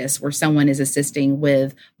like this where someone is assisting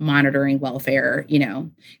with monitoring welfare,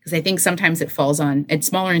 because I think sometimes it falls on, at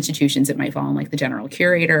smaller institutions, it might fall on like the general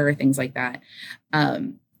curator or things like that.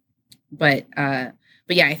 But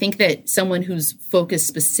yeah, I think that someone who's focused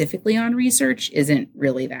specifically on research isn't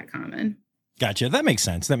really that common. Gotcha. That makes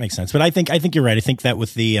sense. But I think you're right. I think that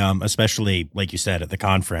with the, especially like you said at the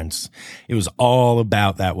conference, it was all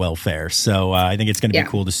about that welfare. So I think it's going to be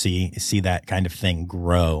cool to see that kind of thing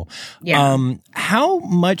grow. Yeah. How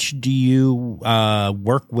much do you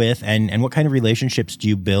work with, and what kind of relationships do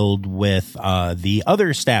you build with the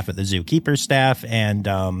other staff at the zoo, keeper staff and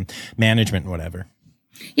management and whatever?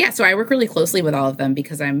 Yeah, so I work really closely with all of them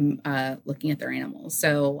because I'm looking at their animals.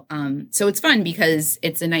 So it's fun because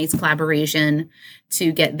it's a nice collaboration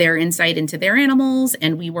to get their insight into their animals.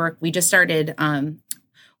 And we just started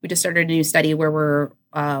a new study where we're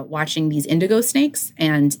watching these indigo snakes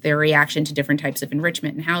and their reaction to different types of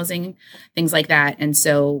enrichment and housing, things like that. And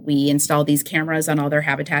so we installed these cameras on all their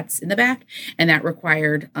habitats in the back, and that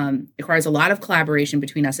requires a lot of collaboration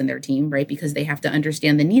between us and their team, right? Because they have to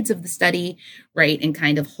understand the needs of the study, right? And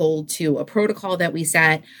kind of hold to a protocol that we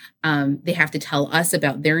set. They have to tell us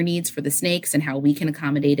about their needs for the snakes and how we can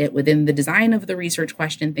accommodate it within the design of the research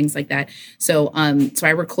question, things like that. So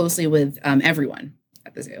I work closely with everyone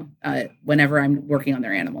at the zoo whenever I'm working on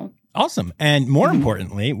their animal. Awesome. And more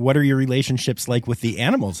importantly, what are your relationships like with the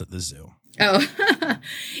animals at the zoo? Oh,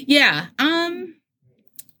 yeah. I'm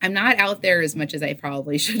not out there as much as I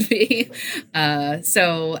probably should be.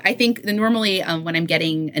 So I think normally when I'm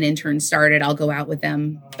getting an intern started, I'll go out with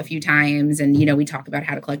them a few times and, we talk about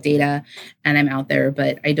how to collect data and I'm out there,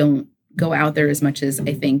 but I don't go out there as much as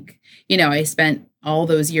I think, I spent all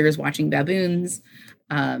those years watching baboons.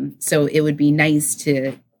 So it would be nice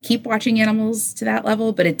to keep watching animals to that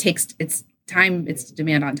level, but it it's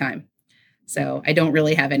demand on time. So I don't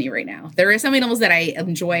really have any right now. There are some animals that I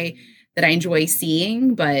enjoy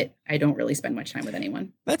seeing, but I don't really spend much time with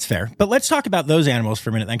anyone. That's fair. But let's talk about those animals for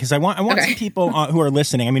a minute then, because I want some people who are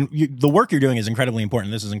listening. I mean, the work you're doing is incredibly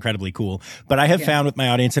important. This is incredibly cool. But I have found with my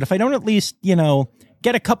audience that if I don't at least,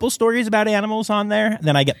 get a couple stories about animals on there,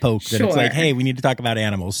 then I get poked. And it's like, hey, we need to talk about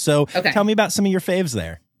animals. So tell me about some of your faves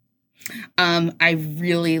there. I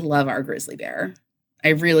really love our grizzly bear. I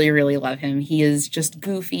really, really love him. He is just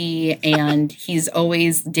goofy and he's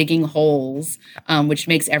always digging holes, which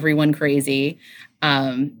makes everyone crazy.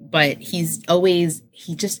 But he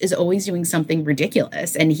just is always doing something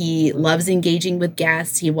ridiculous, and he loves engaging with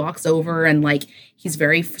guests. He walks over and he's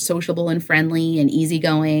very sociable and friendly and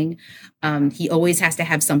easygoing. He always has to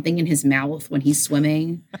have something in his mouth when he's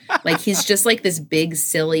swimming. He's just like this big,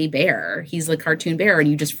 silly bear. He's a cartoon bear, and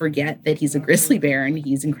you just forget that he's a grizzly bear, and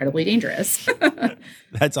he's incredibly dangerous.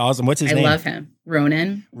 That's awesome. What's his name? I love him.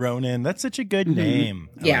 Ronan. Ronan. That's such a good name.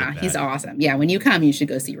 Yeah, he's awesome. Yeah, when you come, you should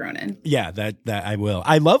go see Ronan. Yeah, that I will.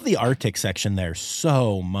 I love the Arctic section there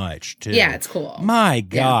so much, too. Yeah, it's cool. My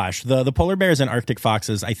gosh. Yeah. The polar bears and Arctic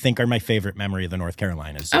foxes, I think, are my favorite memory of the North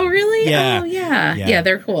Carolinas. Oh, really? Yeah. Oh, yeah. Yeah,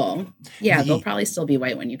 they're cool. Yeah, they'll probably still be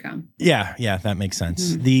white when you come. Yeah, that makes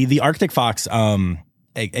sense. Mm-hmm. The Arctic fox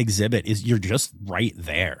exhibit you're just right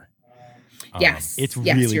there. Yes. It's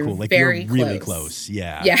really cool. Very you're really close.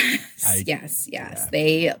 Yeah. Yes. Yeah.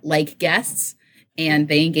 They like guests and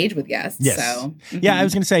they engage with guests. Yes. So, yeah, I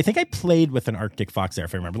was going to say, I think I played with an Arctic fox there,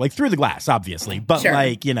 if I remember, through the glass, obviously, but it's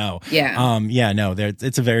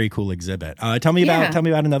a very cool exhibit. Tell me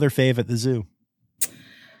about another fave at the zoo.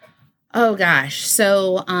 Oh gosh.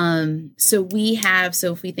 So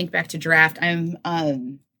if we think back to draft,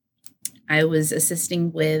 I was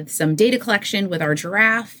assisting with some data collection with our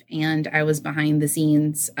giraffe, and I was behind the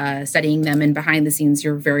scenes studying them. And behind the scenes,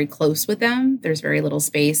 you're very close with them. There's very little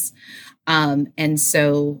space. And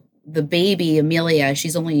so the baby, Amelia,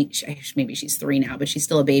 maybe she's 3 now, but she's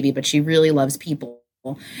still a baby, but she really loves people.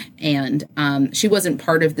 And she wasn't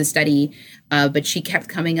part of the study, but she kept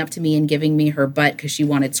coming up to me and giving me her butt because she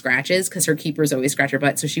wanted scratches, because her keepers always scratch her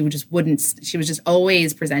butt. So she was just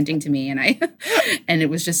always presenting to me, and and it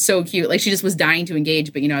was just so cute. She just was dying to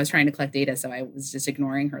engage, but I was trying to collect data, so I was just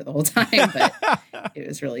ignoring her the whole time. But it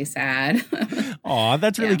was really sad. Aw,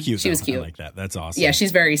 that's really cute. She was cute. I like that. That's awesome. Yeah,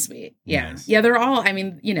 she's very sweet. Yeah, nice. Yeah, they're all.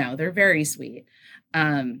 They're very sweet.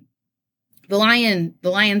 The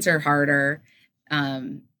lions are harder.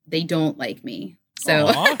 They don't like me.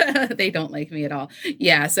 So they don't like me at all.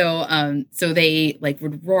 Yeah. So they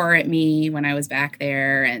would roar at me when I was back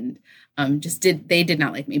there, and they did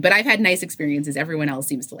not like me, but I've had nice experiences. Everyone else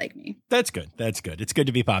seems to like me. That's good. It's good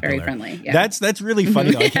to be popular. Very friendly. Yeah. That's really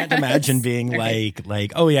funny though. I can't imagine being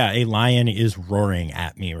oh yeah, a lion is roaring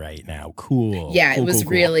at me right now. Cool. Yeah. Cool, it was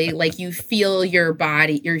really you feel your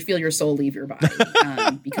body, you feel your soul leave your body.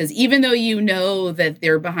 Because even though that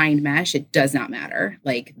they're behind mesh, it does not matter.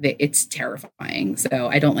 It's terrifying. So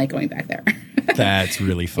I don't like going back there. That's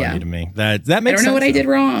really funny to me. That makes sense. I don't know what I did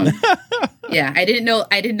wrong. Yeah, I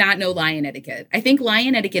did not know lion etiquette. I think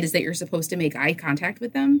lion etiquette is that you're supposed to make eye contact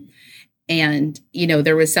with them. And,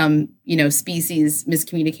 there was some, species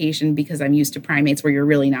miscommunication, because I'm used to primates where you're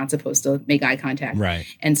really not supposed to make eye contact. Right.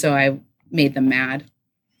 And so I made them mad.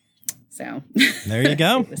 So there you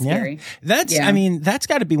go. It was scary. That's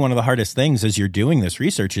got to be one of the hardest things as you're doing this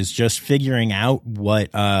research, is just figuring out what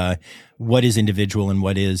is individual and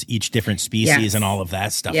what is each different species and all of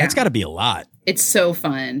that stuff. Yeah. That's got to be a lot. It's so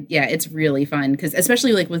fun. Yeah, it's really fun, because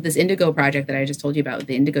especially with this indigo project that I just told you about, with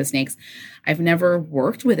the indigo snakes, I've never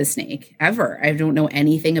worked with a snake ever. I don't know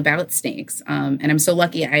anything about snakes. And I'm so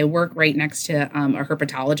lucky. I work right next to a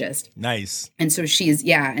herpetologist. Nice. And so she's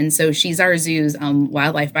our zoo's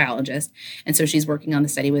wildlife biologist. And so she's working on the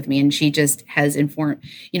study with me, and she just has informed,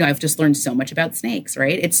 I've just learned so much about snakes,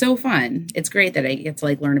 right? It's so fun. It's great that I get to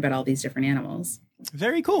learn about all these different animals.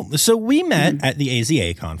 Very cool. So we met at the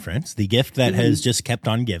AZA conference, the gift that has just kept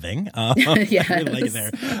on giving. Yes. I really like it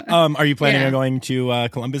there. Are you planning on going to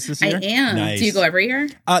Columbus this year? I am. Nice. Do you go every year?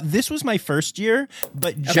 This was my first year,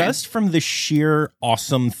 but just from the sheer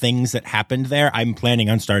awesome things that happened there, I'm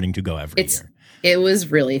planning on starting to go every year. It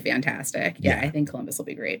was really fantastic. Yeah, I think Columbus will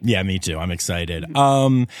be great. Yeah, me too. I'm excited.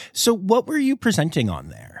 So what were you presenting on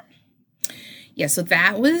there? Yeah, so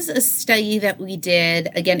that was a study that we did.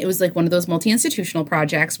 Again, it was like one of those multi-institutional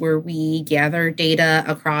projects where we gathered data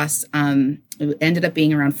across, it ended up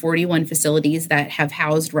being around 41 facilities that have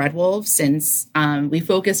housed red wolves since we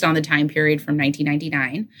focused on the time period from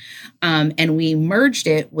 1999. And we merged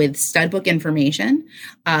it with stud book information,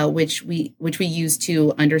 which we used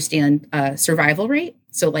to understand survival rate.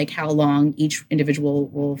 So like how long each individual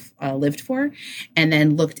wolf lived for, and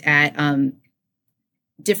then looked at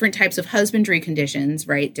different types of husbandry conditions,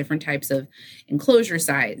 right? Different types of enclosure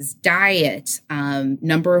size, diet,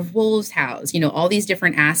 number of wolves housed, all these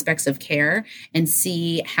different aspects of care, and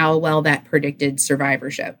see how well that predicted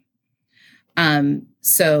survivorship.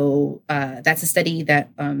 So that's a study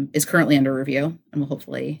that is currently under review and will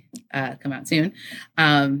hopefully come out soon.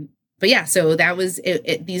 But yeah, so that was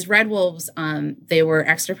it. These red wolves, they were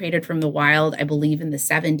extirpated from the wild, I believe, in the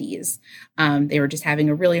 70s. They were just having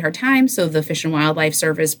a really hard time. So the Fish and Wildlife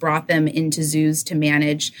Service brought them into zoos to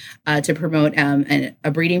manage, to promote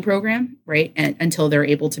a breeding program, right? Until they're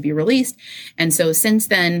able to be released. And so since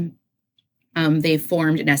then, they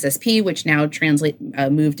formed an SSP, which now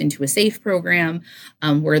moved into a SAFE program,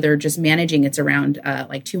 where they're just managing. It's around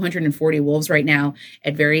like 240 wolves right now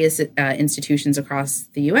at various institutions across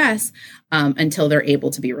the U.S. Until they're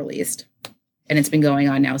able to be released. And it's been going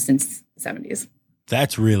on now since the 70s.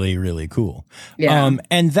 That's really, really cool. Yeah.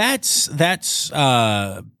 And that's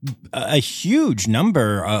a huge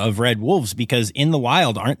number of red wolves, because in the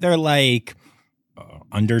wild, aren't there like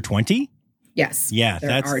under 20? Yes. Yeah.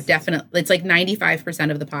 There are definitely. It's like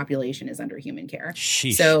 95% of the population is under human care.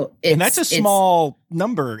 Sheesh. So and that's a small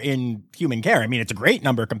number in human care. I mean, it's a great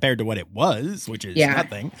number compared to what it was, which is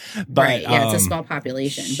nothing. But, right. Yeah, it's a small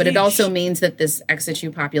population. But it also means that this ex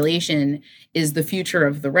situ population is the future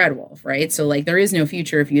of the red wolf, right? So like there is no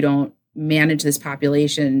future if you don't manage this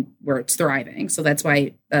population where it's thriving. So that's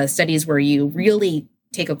why studies where you really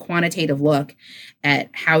take a quantitative look at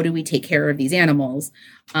how do we take care of these animals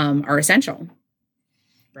are essential,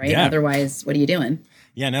 right? Yeah. Otherwise, what are you doing?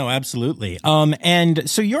 Yeah, no, absolutely. And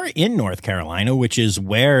so you're in North Carolina, which is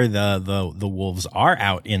where the wolves are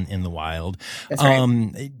out in the wild. That's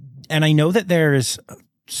right. And I know that there's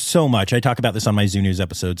so much. I talk about this on my Zoo News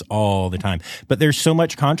episodes all the time, but there's so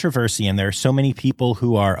much controversy, and there are so many people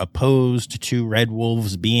who are opposed to red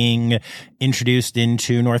wolves being introduced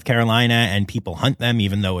into North Carolina, and people hunt them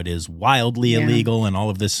even though it is wildly illegal and all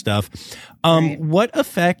of this stuff. Right. What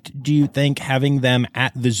effect do you think having them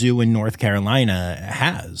at the zoo in North Carolina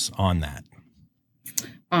has on that?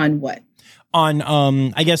 On what?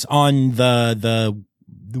 On, I guess on the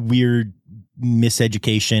weird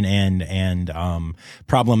miseducation and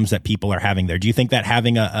problems that people are having there. Do you think that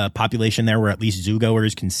having a population there where at least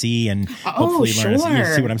zoogoers can see and hopefully learn? You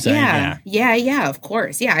see what I'm saying? Yeah, of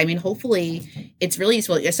course. Yeah. I mean, hopefully it's really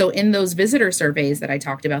useful. So in those visitor surveys that I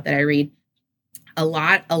talked about that I read,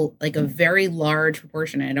 like a very large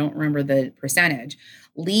proportion, I don't remember the percentage,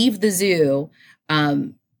 leave the zoo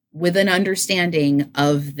with an understanding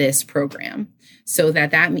of this program. So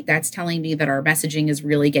that's telling me that our messaging is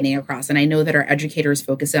really getting across. And I know that our educators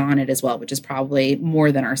focus on it as well, which is probably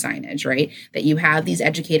more than our signage, right? That you have these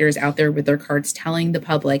educators out there with their cards telling the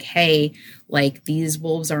public, hey, like these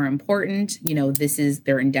wolves are important.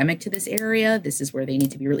 They're endemic to this area. This is where they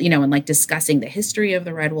need to be, and like discussing the history of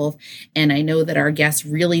the red wolf. And I know that our guests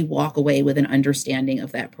really walk away with an understanding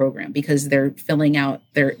of that program because they're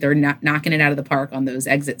they're not knocking it out of the park on those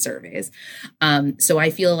exit surveys. So I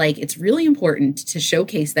feel like it's really important to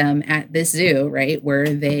showcase them at this zoo, right? Where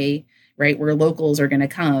locals are going to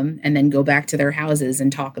come and then go back to their houses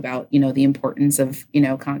and talk about, the importance of,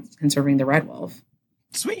 conserving the red wolf.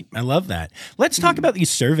 Sweet. I love that. Let's talk about these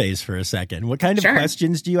surveys for a second. What kind of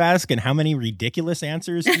questions do you ask, and how many ridiculous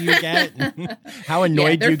answers do you get? How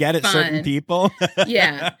annoyed do you get at certain people?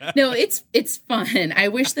 Yeah. No, it's fun. I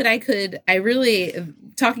wish that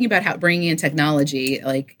talking about how bringing in technology,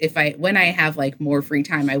 like when I have like more free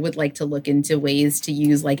time, I would like to look into ways to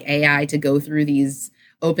use like AI to go through these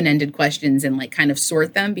open-ended questions and like kind of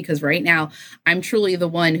sort them, because right now I'm truly the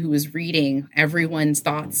one who is reading everyone's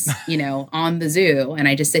thoughts, on the zoo. And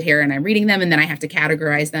I just sit here and I'm reading them, and then I have to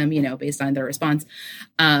categorize them, based on their response.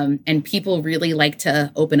 And people really like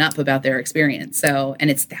to open up about their experience. So,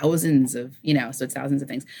 and it's thousands of,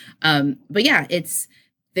 things. But yeah,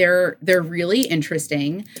 they're really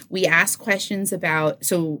interesting. We ask questions about,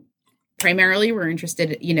 so primarily we're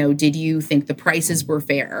interested, did you think the prices were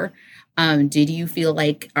fair? Did you feel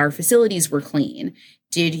like our facilities were clean?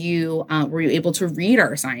 were you able to read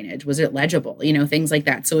our signage? Was it legible? Things like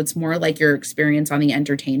that. So it's more like your experience on the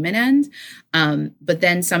entertainment end. But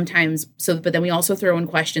then we also throw in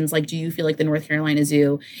questions like, do you feel like the North Carolina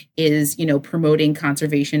Zoo is, promoting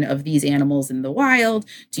conservation of these animals in the wild?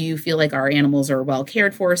 Do you feel like our animals are well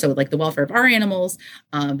cared for? So like the welfare of our animals,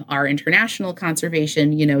 our international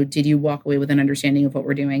conservation, did you walk away with an understanding of what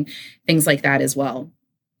we're doing? Things like that as well.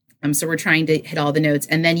 So we're trying to hit all the notes,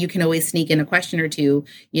 and then you can always sneak in a question or two,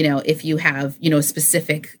 if you have,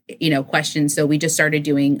 specific, questions. So we just started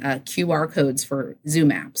doing QR codes for zoo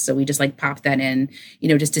maps. So we just like pop that in,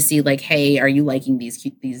 just to see like, hey, are you liking these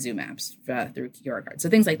zoo maps through QR cards?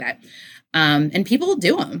 So things like that. And people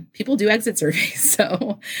do them. People do exit surveys.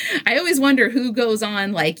 So I always wonder who goes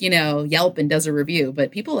on like, Yelp and does a review,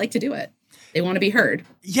 but people like to do it. They want to be heard.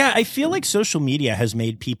 Yeah, I feel like social media has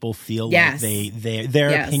made people feel like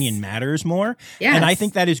their opinion matters more. Yes. And I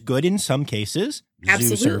think that is good in some cases.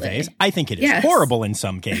 Absolutely. Zoo surveys. I think it is horrible in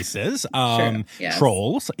some cases. Yes.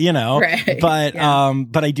 Trolls, Right. But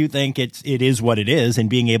I do think it is what it is, and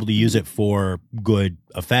being able to use it for good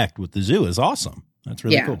effect with the zoo is awesome. That's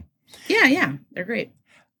really cool. Yeah. They're great.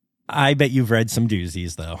 I bet you've read some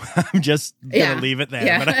doozies, though. I'm just going to leave it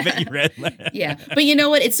there, but I bet you read that. Yeah. But you know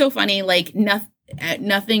what? It's so funny. Like,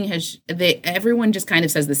 nothing everyone just kind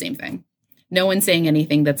of says the same thing. No one's saying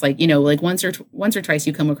anything that's like, like once or twice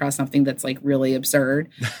you come across something that's like really absurd.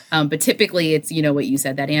 But typically it's, what you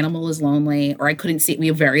said, that animal is lonely, or I couldn't see, we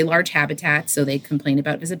have very large habitats, so they complain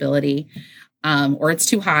about visibility. Or it's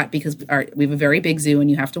too hot because we have a very big zoo and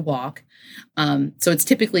you have to walk. So it's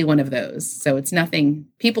typically one of those. So it's nothing.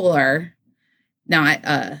 People are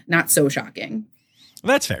not so shocking.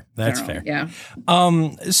 That's fair. That's fair. Yeah.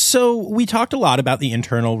 So we talked a lot about the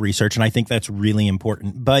internal research, and I think that's really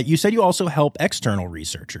important. But you said you also help external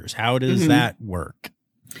researchers. How does that work?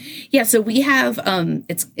 Yeah. So we have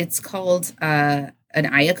it's called an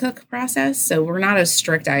IACUC process. So we're not a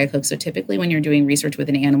strict IACUC. So typically when you're doing research with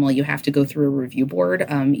an animal, you have to go through a review board,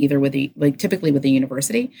 either typically with the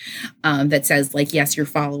university, that says like, yes, you're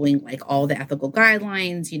following like all the ethical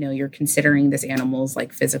guidelines, you're considering this animal's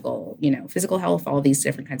like physical health, all these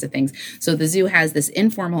different kinds of things. So the zoo has this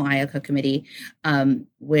informal IACUC committee,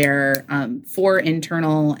 where 4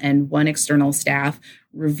 internal and 1 external staff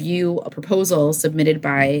review a proposal submitted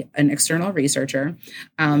by an external researcher.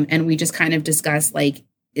 And we just kind of discuss like,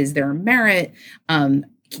 is there a merit?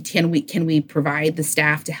 Can we provide the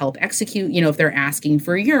staff to help execute, if they're asking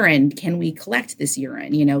for urine, can we collect this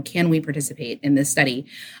urine? Can we participate in this study?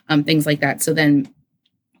 Things like that. So then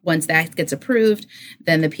once that gets approved,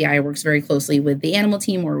 then the PI works very closely with the animal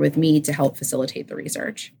team or with me to help facilitate the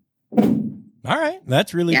research. All right.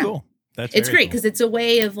 That's really cool. It's great because it's a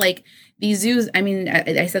way of like these zoos. I mean,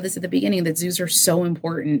 I said this at the beginning, that zoos are so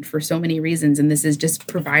important for so many reasons. And this is just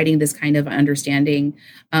providing this kind of understanding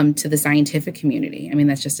to the scientific community. I mean,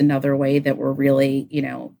 that's just another way that we're really,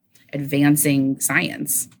 advancing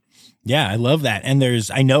science. Yeah, I love that. And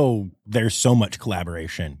I know there's so much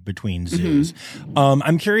collaboration between zoos.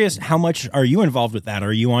 I'm curious, how much are you involved with that?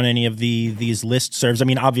 Are you on any of these listservs? I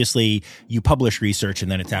mean, obviously you publish research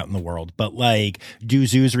and then it's out in the world, but like, do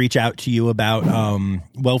zoos reach out to you about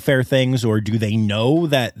welfare things, or do they know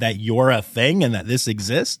that you're a thing and that this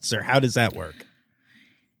exists, or how does that work?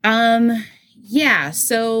 Yeah.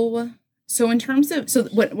 So in terms of,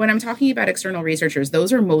 when I'm talking about external researchers,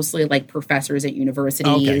 those are mostly like professors at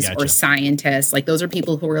universities or scientists. Like those are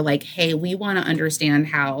people who are like, hey, we want to understand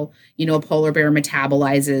how, a polar bear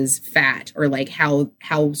metabolizes fat, or like how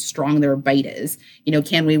strong their bite is.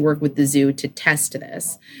 Can we work with the zoo to test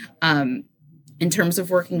this? In terms of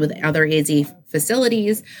working with other AZ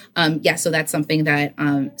facilities, so that's something that,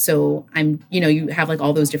 so I'm, you have like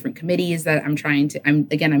all those different committees that I'm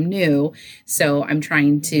new, so I'm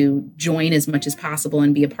trying to join as much as possible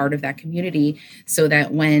and be a part of that community so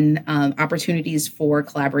that when opportunities for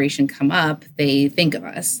collaboration come up, they think of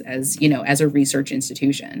us as, as a research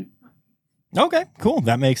institution. Okay, cool.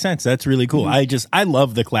 That makes sense. That's really cool. I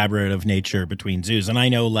love the collaborative nature between zoos. And I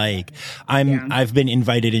know like I've been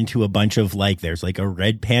invited into a bunch of like, there's like a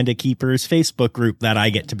Red Panda Keepers Facebook group that I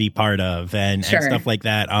get to be part of and stuff like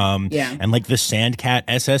that. And like the Sandcat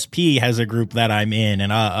SSP has a group that I'm in,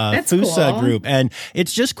 and a FUSA group. And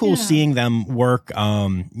it's just cool seeing them work,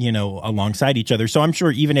 alongside each other. So I'm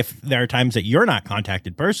sure even if there are times that you're not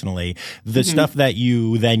contacted personally, the stuff that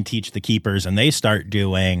you then teach the keepers and they start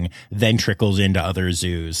doing then trickles trickles into other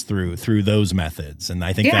zoos through those methods. And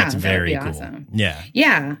I think that's very cool. Awesome. Yeah.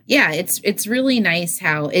 It's really nice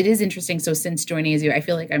how it is interesting. So since joining a zoo, I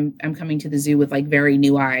feel like I'm coming to the zoo with like very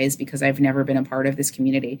new eyes because I've never been a part of this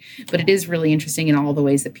community. But it is really interesting in all the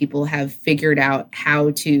ways that people have figured out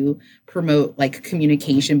how to promote like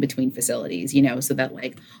communication between facilities, so that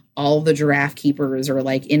like all the giraffe keepers are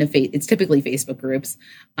like it's typically Facebook groups,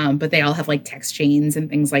 but they all have like text chains and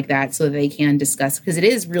things like that so they can discuss, because it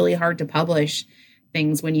is really hard to publish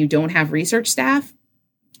things when you don't have research staff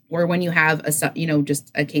or when you have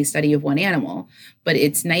just a case study of one animal. But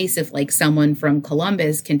it's nice if like someone from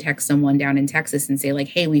Columbus can text someone down in Texas and say like,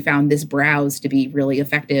 hey, we found this browse to be really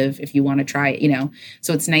effective if you want to try it,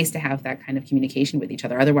 So it's nice to have that kind of communication with each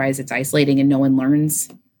other. Otherwise it's isolating and no one learns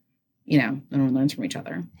from each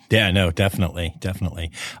other. Yeah, no, definitely.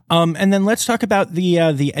 And then let's talk about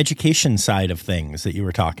the education side of things that you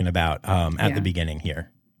were talking about at the beginning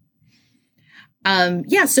here.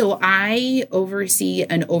 So I oversee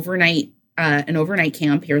an overnight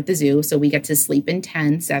camp here at the zoo. So we get to sleep in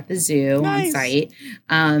tents at the zoo on site.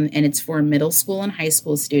 And it's for middle school and high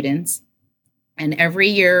school students. And every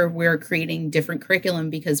year we're creating different curriculum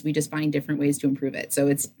because we just find different ways to improve it. So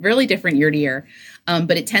it's really different year to year.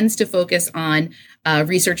 But it tends to focus on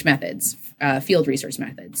research methods, field research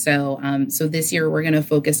methods. So this year we're going to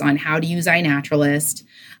focus on how to use iNaturalist,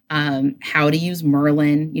 how to use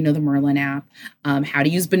Merlin, the Merlin app, how to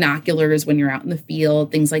use binoculars when you're out in the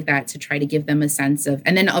field, things like that, to try to give them a sense of,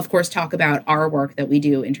 and then of course talk about our work that we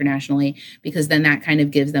do internationally, because then that kind of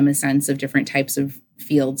gives them a sense of different types of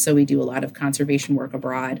fields. So we do a lot of conservation work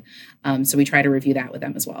abroad. So we try to review that with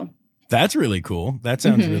them as well. That's really cool. That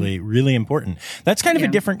sounds really, really important. That's kind of a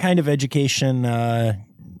different kind of education, I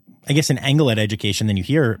guess, an angle at education than you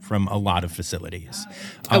hear from a lot of facilities.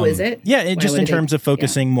 Is it? Yeah, just in terms of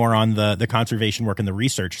focusing more on the conservation work and the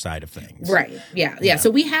research side of things. Right. Yeah. So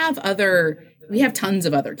we have tons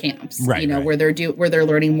of other camps, where they're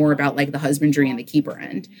learning more about like the husbandry and the keeper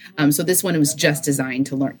end. So this one was just designed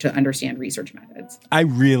to understand research methods. I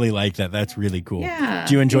really like that. That's really cool. Yeah.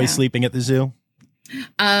 Do you enjoy sleeping at the zoo?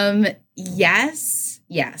 Yes.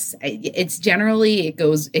 It's generally, it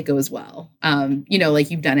goes well.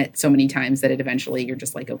 Like you've done it so many times that it eventually you're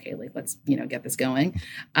just like, okay, like let's, get this going.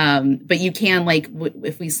 But you can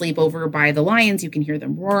if we sleep over by the lions, you can hear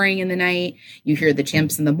them roaring in the night. You hear the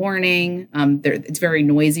chimps in the morning. It's very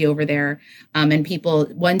noisy over there. And people,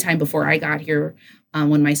 one time before I got here,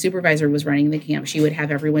 when my supervisor was running the camp, she would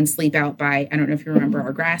have everyone sleep out by, I don't know if you remember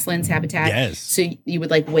our grasslands habitat. Yes. So you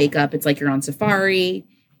would like wake up. It's like you're on safari.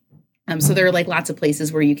 So there are like lots of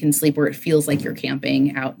places where you can sleep where it feels like you're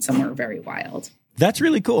camping out somewhere very wild. That's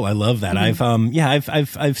really cool. I love that.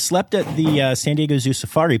 I've slept at the San Diego Zoo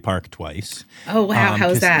Safari Park twice. Oh wow,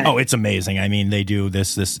 how's that? Oh, it's amazing. I mean, they do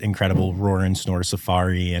this incredible roar and snore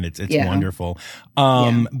safari, and it's wonderful.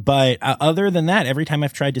 But other than that, every time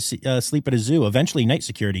I've tried to sleep at a zoo, eventually night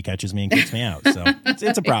security catches me and kicks me out. So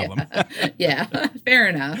it's a problem. Yeah, fair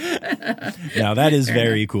enough. Now that is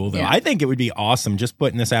very cool, though. Yeah. I think it would be awesome just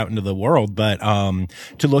putting this out into the world, but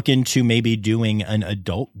to look into maybe doing an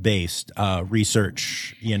adult-based research,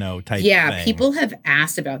 type thing. People have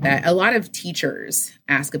asked about that. A lot of teachers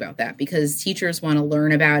ask about that because teachers want to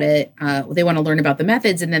learn about it. They want to learn about the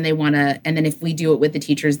methods, and then and then if we do it with the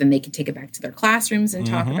teachers, then they can take it back to their classrooms and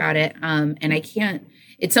talk about it.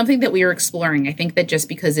 It's something that we are exploring. I think that just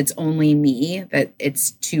because it's only me, that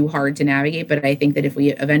it's too hard to navigate. But I think that if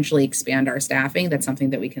we eventually expand our staffing, that's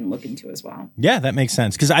something that we can look into as well. Yeah, that makes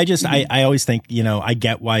sense. Because I always think, I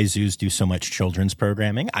get why zoos do so much children's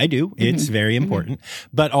programming. I do. It's very important.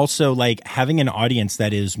 But also like having an audience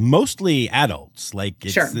that is mostly adults. Like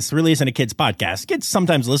this really isn't a kid's podcast. Kids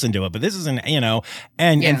sometimes listen to it, but this isn't,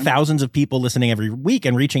 and thousands of people listening every week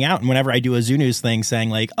and reaching out. And whenever I do a Zoo News thing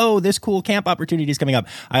saying like, oh, this cool camp opportunity is coming up,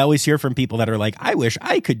 I always hear from people that are like, I wish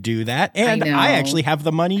I could do that. And I actually have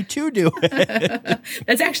the money to do it.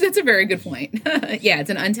 That's a very good point. Yeah, it's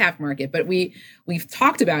an untapped market, but we've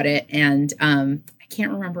talked about it, and I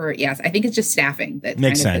can't remember. Yes, I think it's just staffing that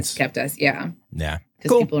makes sense. Has kept us. Yeah. Yeah.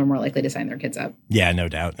 Because people are more likely to sign their kids up. Yeah, no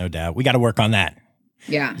doubt. We got to work on that.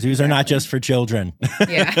 Yeah. Zoos are not just for children.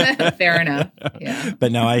 Yeah, fair enough. Yeah.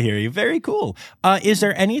 But no, I hear you. Very cool. Is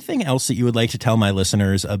there anything else that you would like to tell my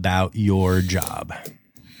listeners about your job?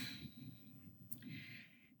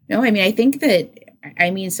 No, I mean, I think that,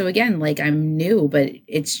 so again, like I'm new, but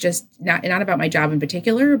it's just not about my job in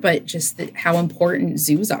particular, but just how important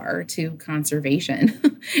zoos are to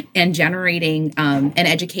conservation and generating an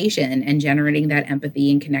education and generating that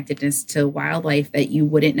empathy and connectedness to wildlife that you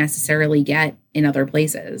wouldn't necessarily get in other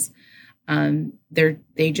places.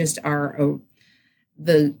 They just are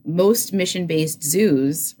the most mission-based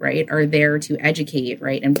zoos, right, are there to educate,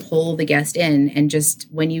 right, and pull the guest in. And just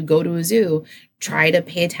when you go to a zoo, try to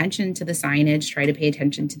pay attention to the signage, try to pay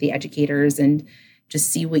attention to the educators, and just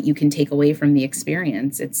see what you can take away from the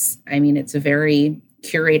experience. It's a very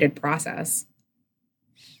curated process.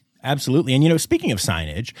 Absolutely. And, speaking of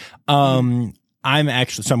signage,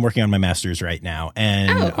 I'm working on my master's right now,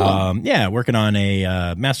 and cool. Working on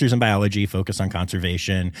a master's in biology, focused on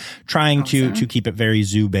conservation, trying to keep it very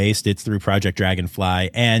zoo based. It's through Project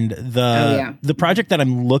Dragonfly, and the project that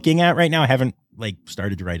I'm looking at right now, I haven't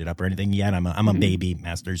started to write it up or anything yet. I'm a baby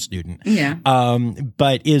master's student,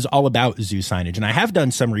 but is all about zoo signage, and I have done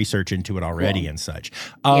some research into it already and such.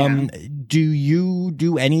 Do you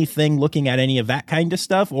do anything looking at any of that kind of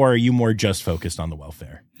stuff, or are you more just focused on the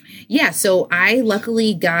welfare? Yeah. So I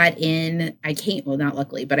luckily got in, I came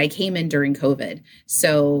in during COVID.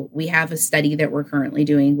 So we have a study that we're currently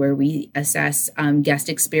doing where we assess guest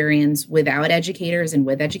experience without educators and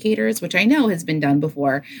with educators, which I know has been done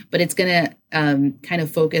before, but it's going to kind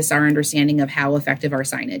of focus our understanding of how effective our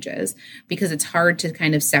signage is, because it's hard to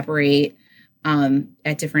kind of separate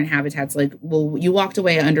at different habitats. You walked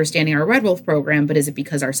away understanding our Red Wolf program, but is it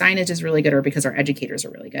because our signage is really good or because our educators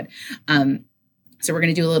are really good? So we're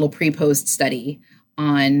going to do a little pre-post study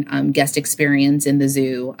on guest experience in the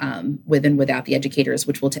zoo with and without the educators,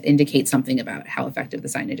 which will indicate something about how effective the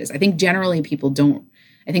signage is. I think generally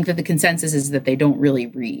I think that the consensus is that they don't really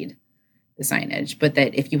read the signage, but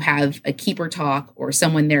that if you have a keeper talk or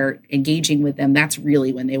someone there engaging with them, that's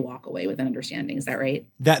really when they walk away with an understanding. Is that right?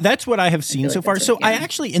 That's what I have seen so far. So I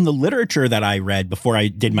actually, in the literature that I read before I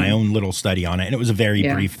did my own little study on it, and it was a very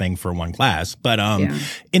brief thing for one class, but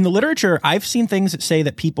in the literature, I've seen things that say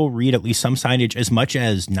that people read at least some signage as much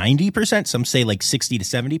as 90%. Some say 60 to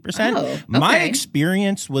 70%. Oh, okay. My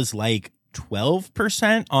experience was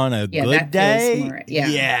 12% on a good day.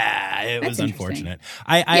 It was unfortunate.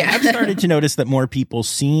 I have started to notice that more people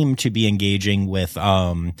seem to be engaging with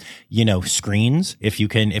screens, if you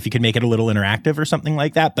can make it a little interactive or something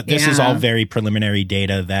like that. But this is all very preliminary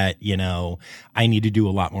data that I need to do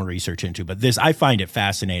a lot more research into. But I find it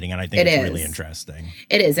fascinating, and I think it's really interesting.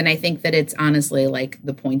 It is, and I think that it's honestly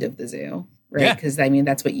the point of the zoo. Right. Because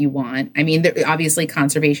that's what you want. Obviously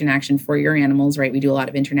conservation action for your animals, right? We do a lot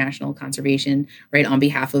of international conservation, right, on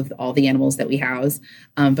behalf of all the animals that we house.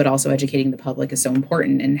 But also educating the public is so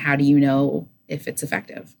important. And how do you know if it's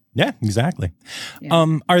effective? Yeah, exactly.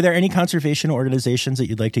 Yeah. Are there any conservation organizations that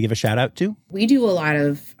you'd like to give a shout out to? We do a lot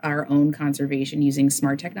of our own conservation using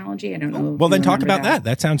smart technology. I don't know. Well, then talk about that.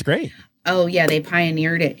 That sounds great. Oh, yeah. They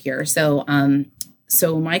pioneered it here.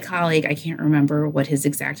 So my colleague, I can't remember what his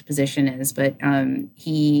exact position is, but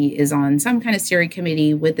he is on some kind of steering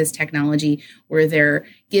committee with this technology where they're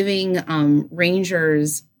giving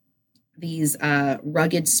rangers these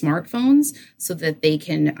rugged smartphones so that they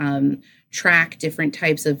can track different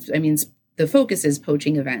types of, the focus is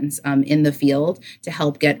poaching events in the field to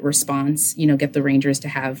help get response, get the rangers to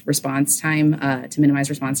have response time, to minimize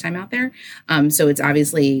response time out there. So it's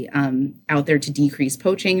obviously out there to decrease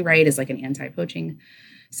poaching, right, is an anti-poaching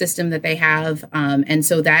system that they have. And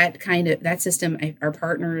so that system, our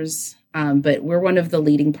partners, but we're one of the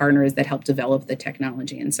leading partners that help develop the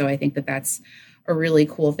technology. And so I think that that's a really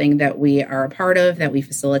cool thing that we are a part of, that we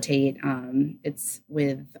facilitate. It's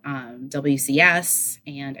with WCS,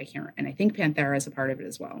 and I think Panthera is a part of it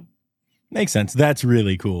as well. Makes sense. That's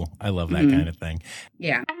really cool. I love that kind of thing.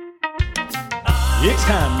 Yeah. It's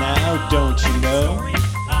time now, don't you know?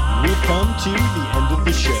 We've come to the end of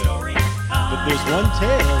the show, but there's one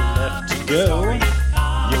tale left to go.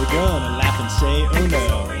 You're gonna laugh and say, oh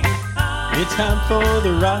no. It's time for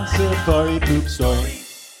the Safari poop story.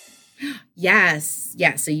 Yes.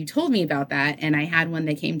 Yeah. So you told me about that. And I had one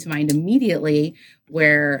that came to mind immediately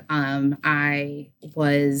where I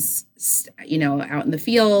was, out in the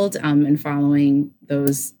field and following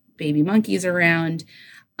those baby monkeys around.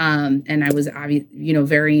 And I was,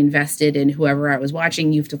 very invested in whoever I was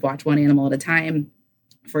watching. You have to watch one animal at a time.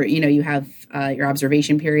 You have your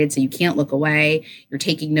observation period, so you can't look away. You're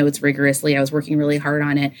taking notes rigorously. I was working really hard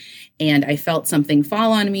on it, and I felt something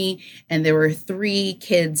fall on me, and there were 3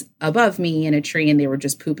 kids above me in a tree, and they were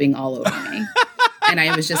just pooping all over me. And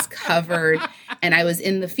I was just covered, and I was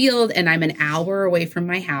in the field, and I'm an hour away from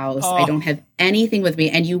my house. I don't have anything with me,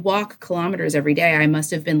 and you walk kilometers every day. I must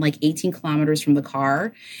have been 18 kilometers from the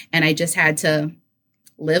car, and I just had to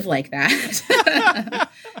live like that.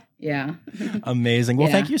 Yeah. Amazing. Well,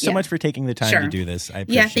 thank you so much for taking the time to do this. I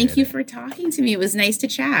appreciate it. Yeah, thank you for talking to me. It was nice to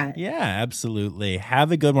chat. Yeah, absolutely.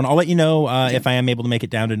 Have a good one. I'll let you know if I am able to make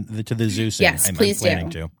it down to the zoo soon. Yes, please I'm planning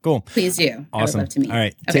do. To. Cool. Please do. Awesome. I would love to meet you. All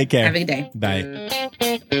right. Take care. Have a good day. Bye.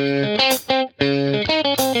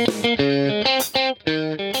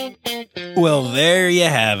 Well, there you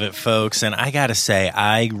have it, folks. And I got to say,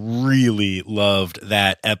 I really loved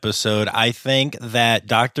that episode. I think that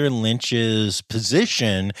Dr. Lynch's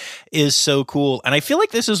position is so cool. And I feel like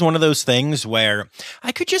this is one of those things where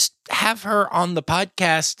I could just have her on the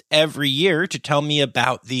podcast every year to tell me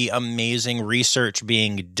about the amazing research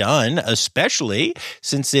being done, especially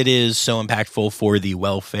since it is so impactful for the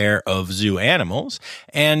welfare of zoo animals.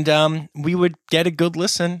 And we would get a good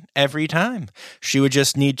listen every time. She would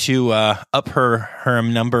just need to up her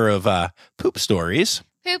number of poop stories.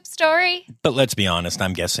 Poop story. But let's be honest,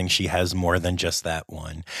 I'm guessing she has more than just that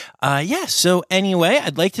one. So anyway,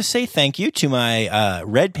 I'd like to say thank you to my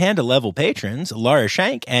Red Panda level patrons, Laura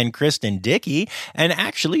Shank and Kristen Dickey, and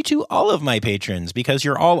actually to all of my patrons, because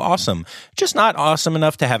you're all awesome. Just not awesome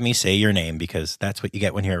enough to have me say your name, because that's what you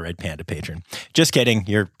get when you're a Red Panda patron. Just kidding.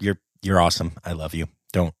 You're awesome. I love you.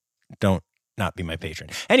 Don't not be my patron.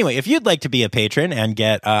 Anyway, if you'd like to be a patron and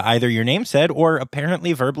get either your name said or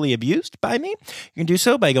apparently verbally abused by me, you can do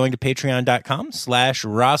so by going to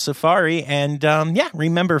patreon.com/rawsafari. And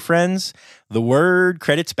remember, friends, the word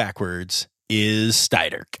credits backwards is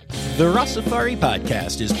Steiderk. The Raw Safari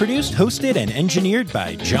podcast is produced, hosted, and engineered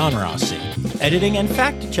by John Rossi. Editing and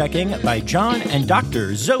fact-checking by John and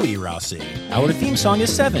Dr. Zoe Rossi. Our theme song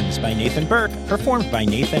is Sevens by Nathan Burke, performed by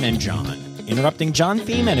Nathan and John. Interrupting John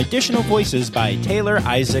theme and additional voices by Taylor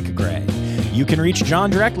Isaac Gray. You can reach John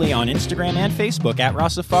directly on Instagram and Facebook at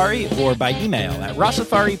Rossafari or by email at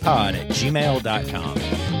rossafaripod@gmail.com.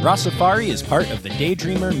 Rossafari is part of the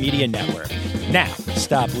Daydreamer Media Network. Now,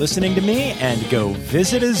 stop listening to me and go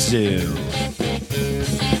visit a zoo.